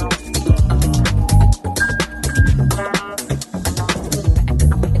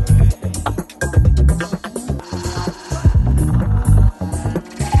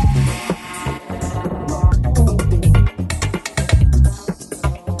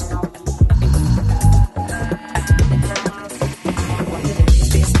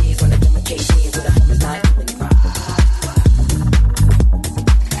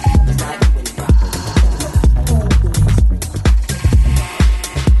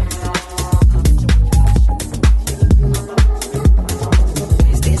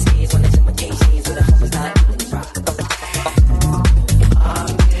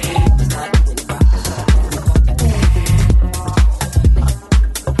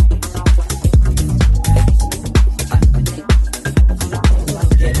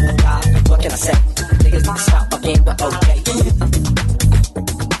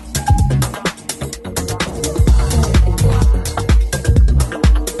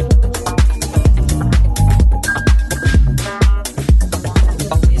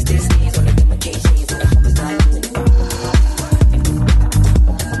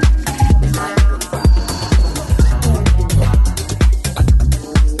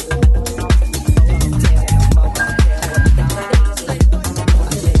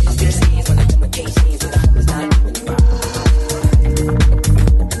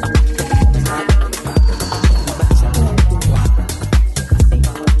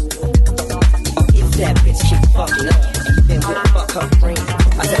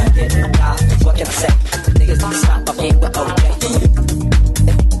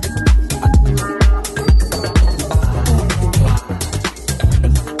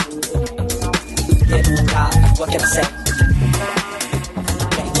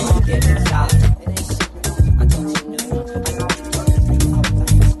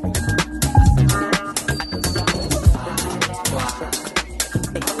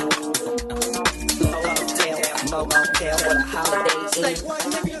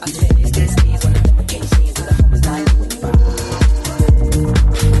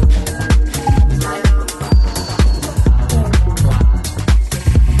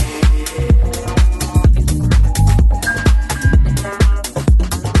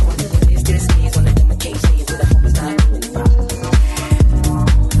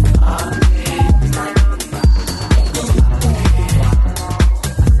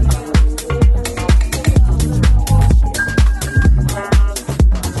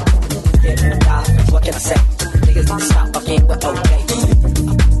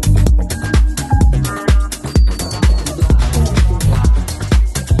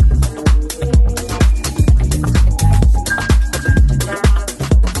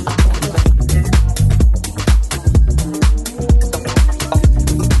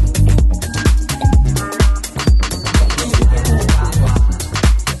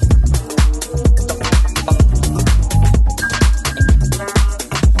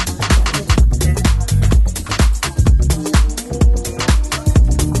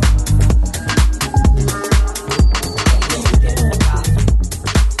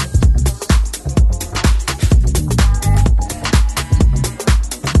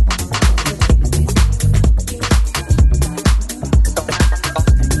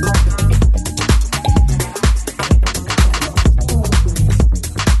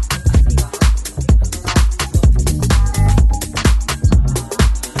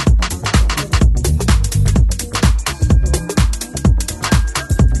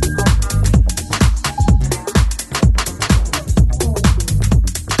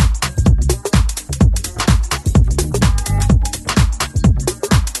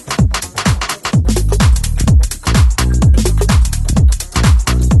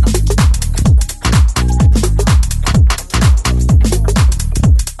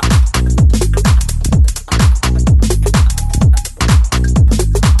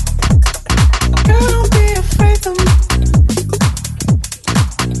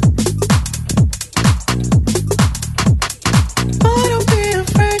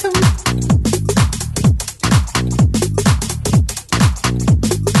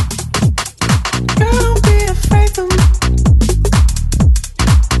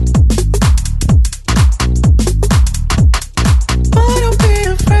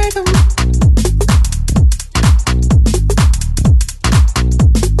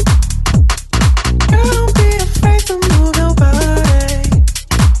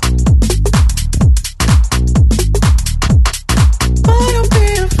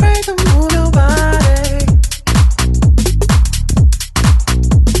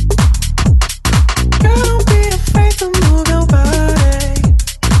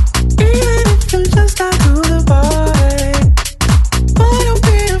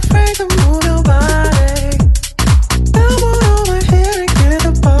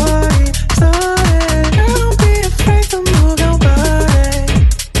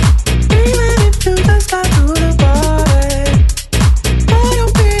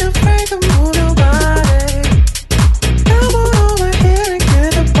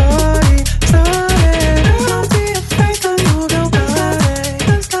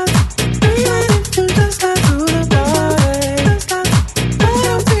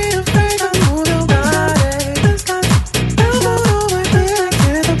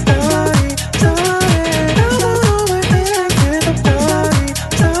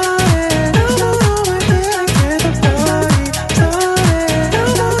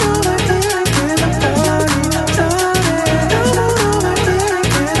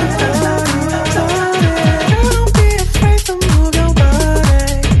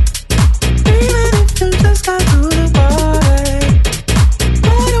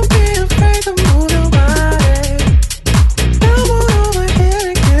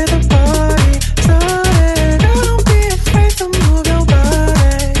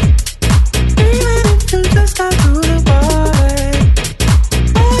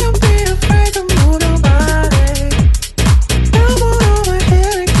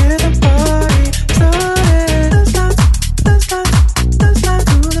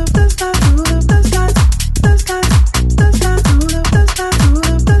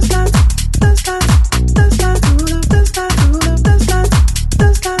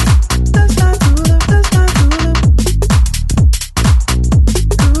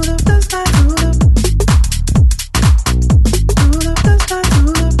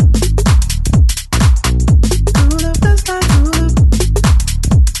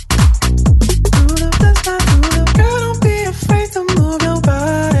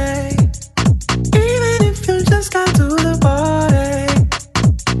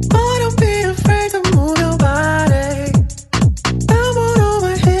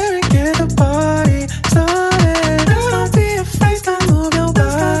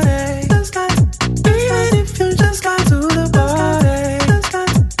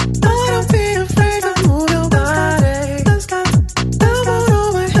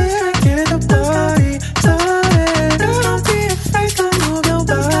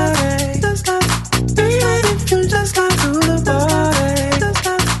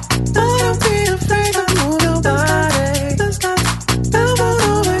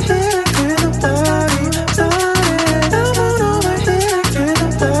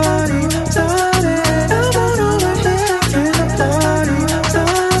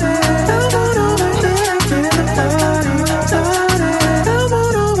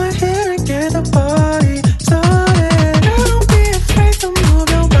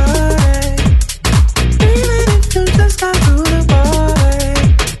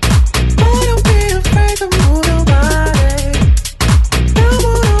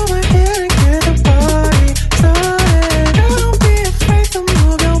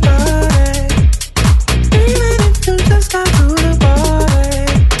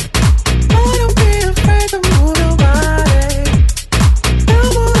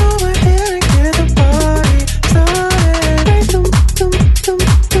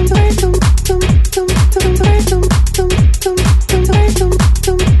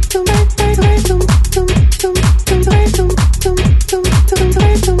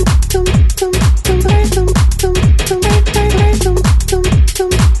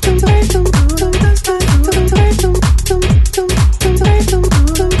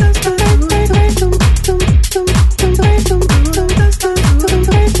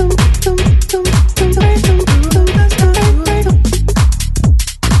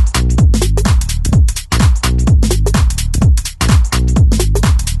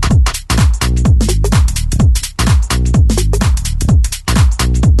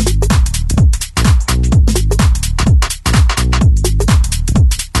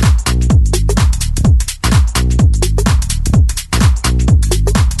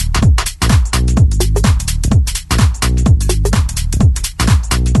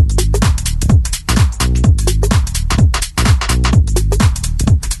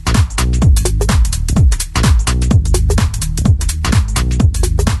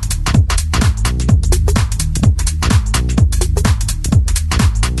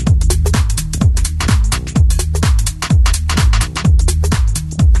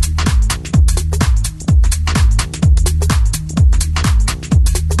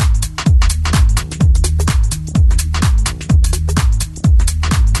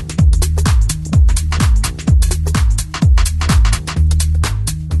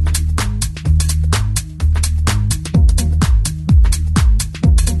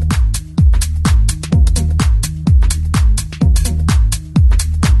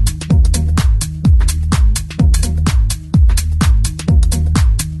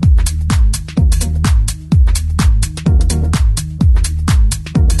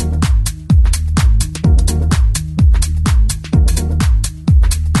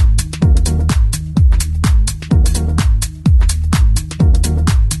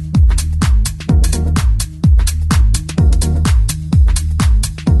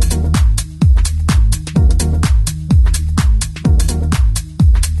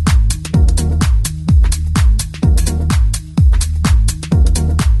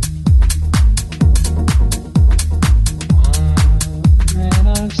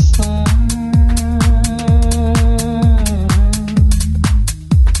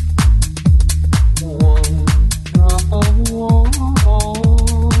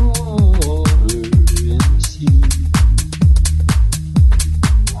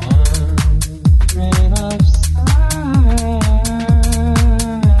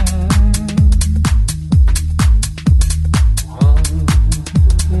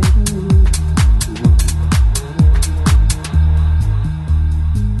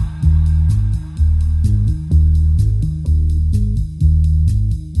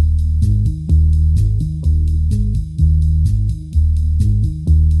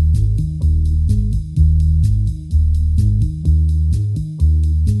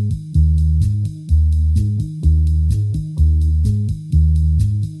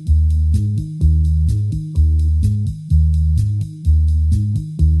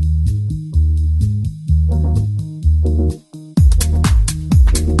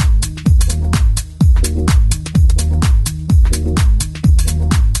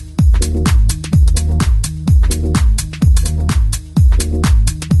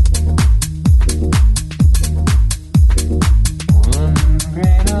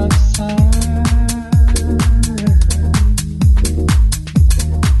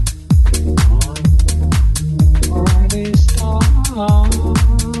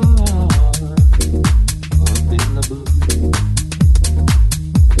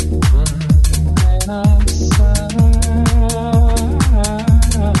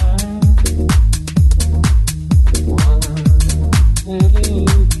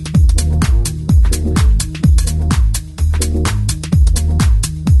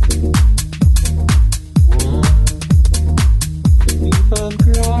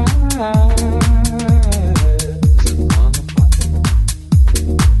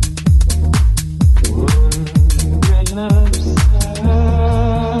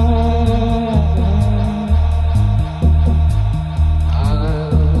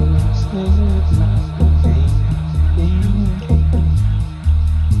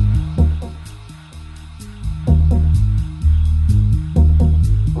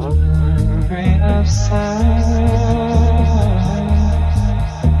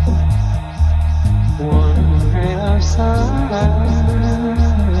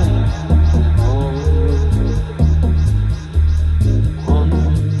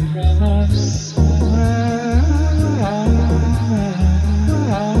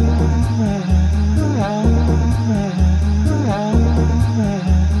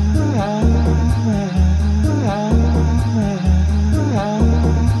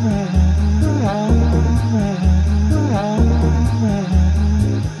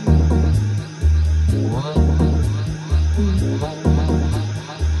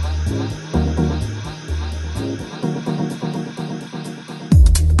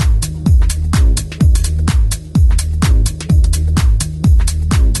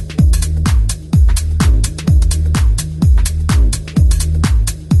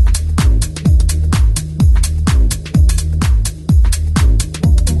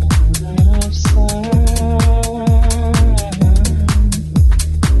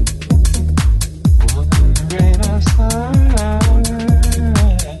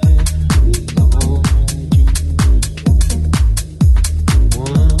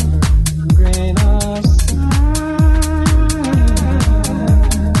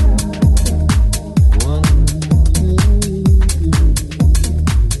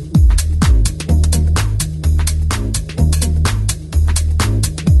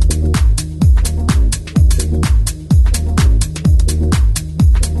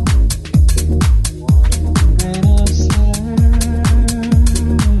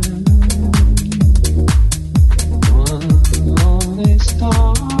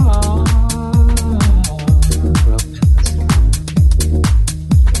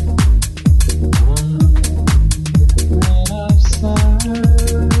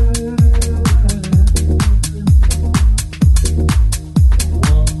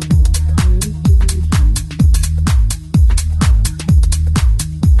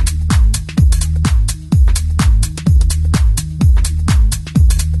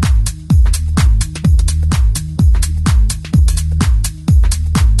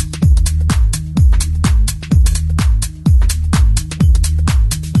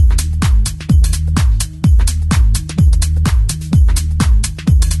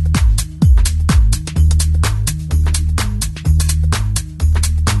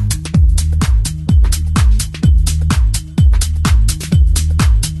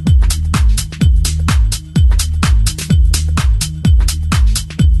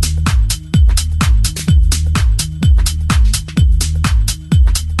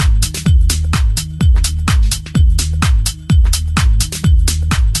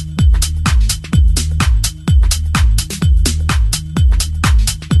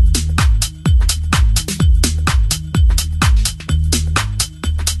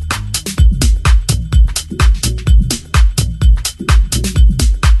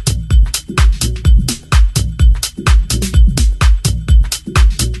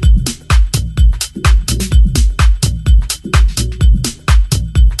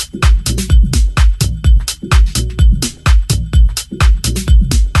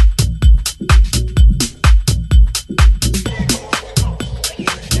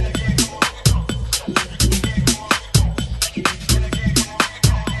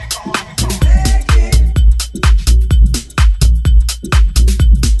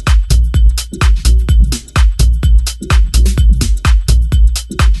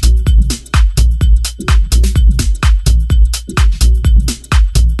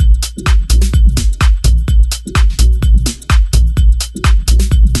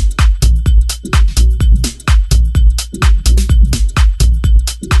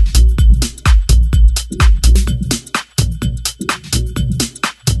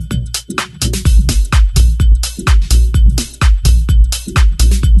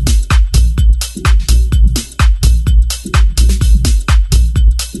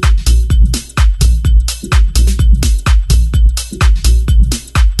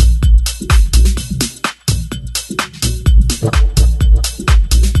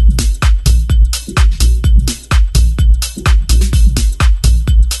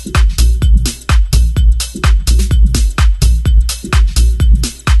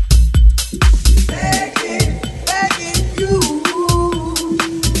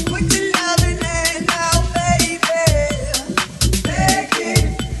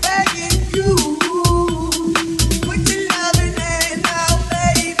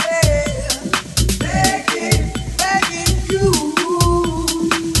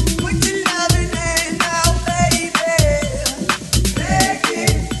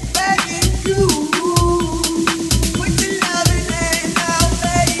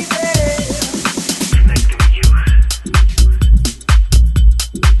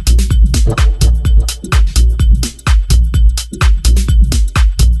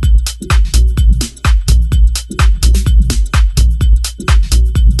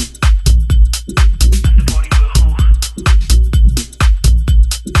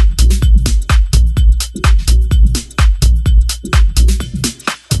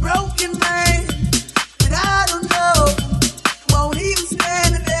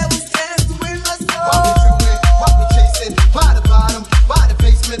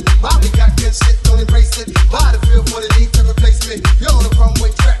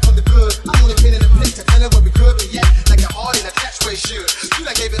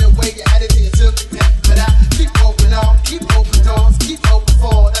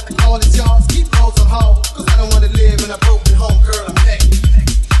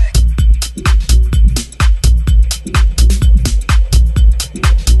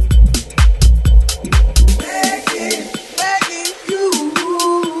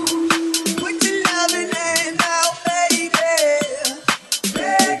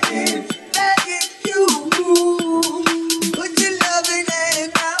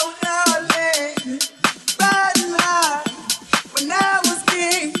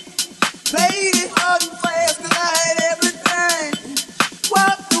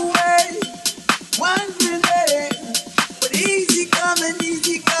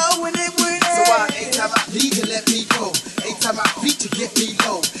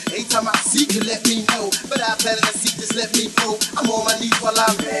let me go. I'm on my knees while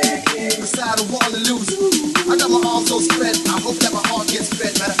I'm beside a wall and loose. I got my arms so spread. I hope that my heart gets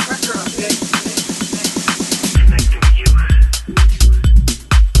fed. Matter of fact, girl, I beg.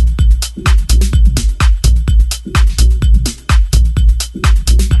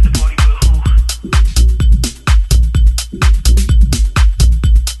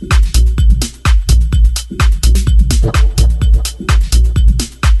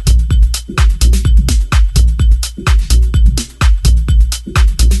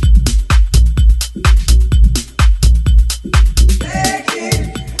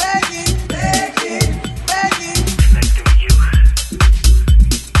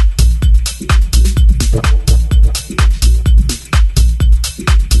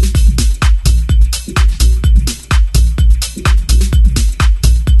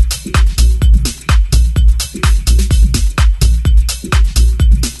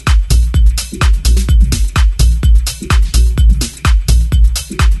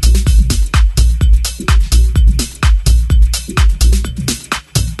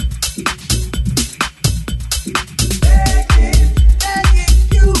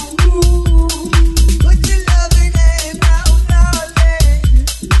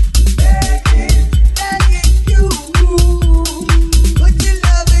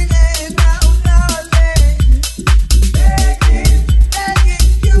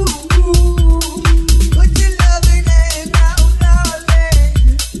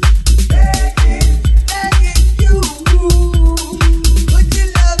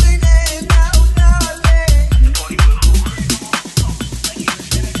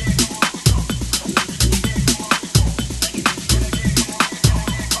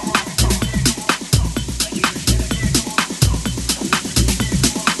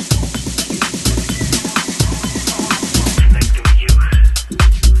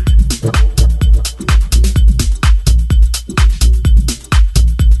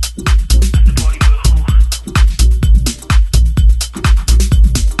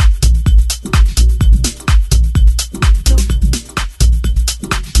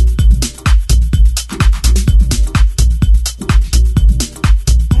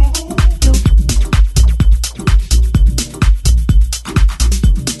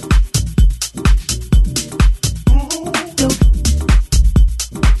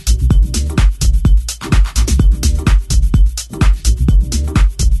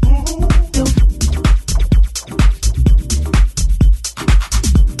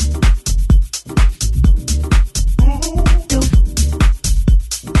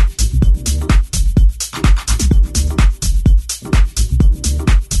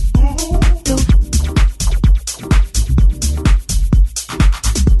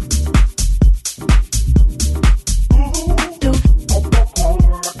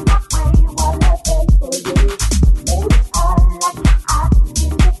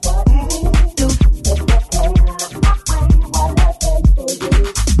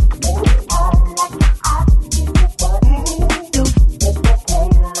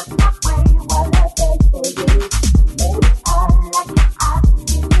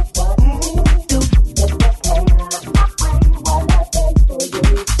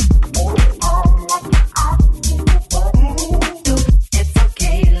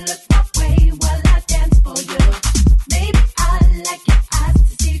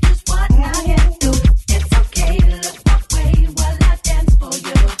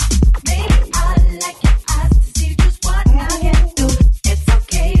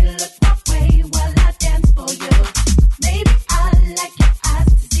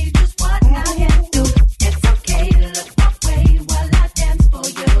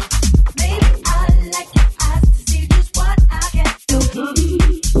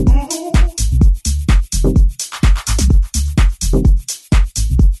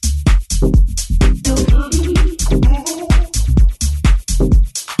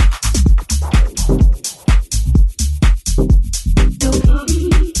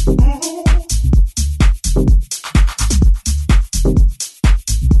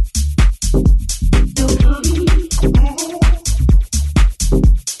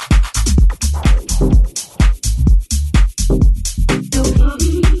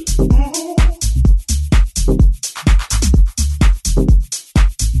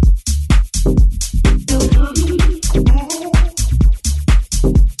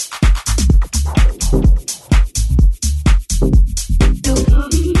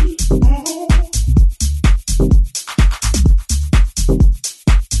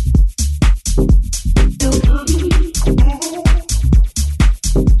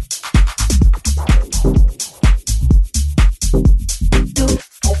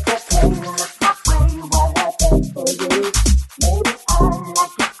 for you.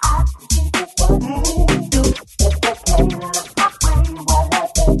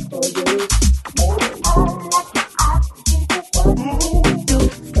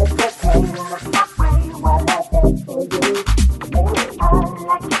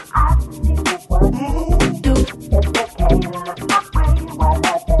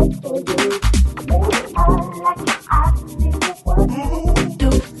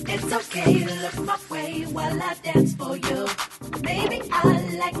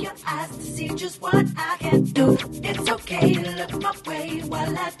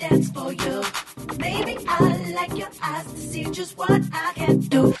 I dance for you. Maybe I like your eyes to see just what I can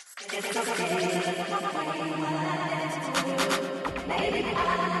do. It's okay. Maybe I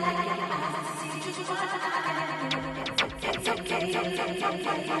like your eyes to see just what I can do. It's okay.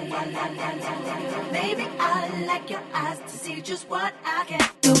 Maybe I like your eyes to see just what I can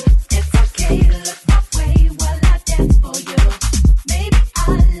do. It's okay. Look my way while I dance for you.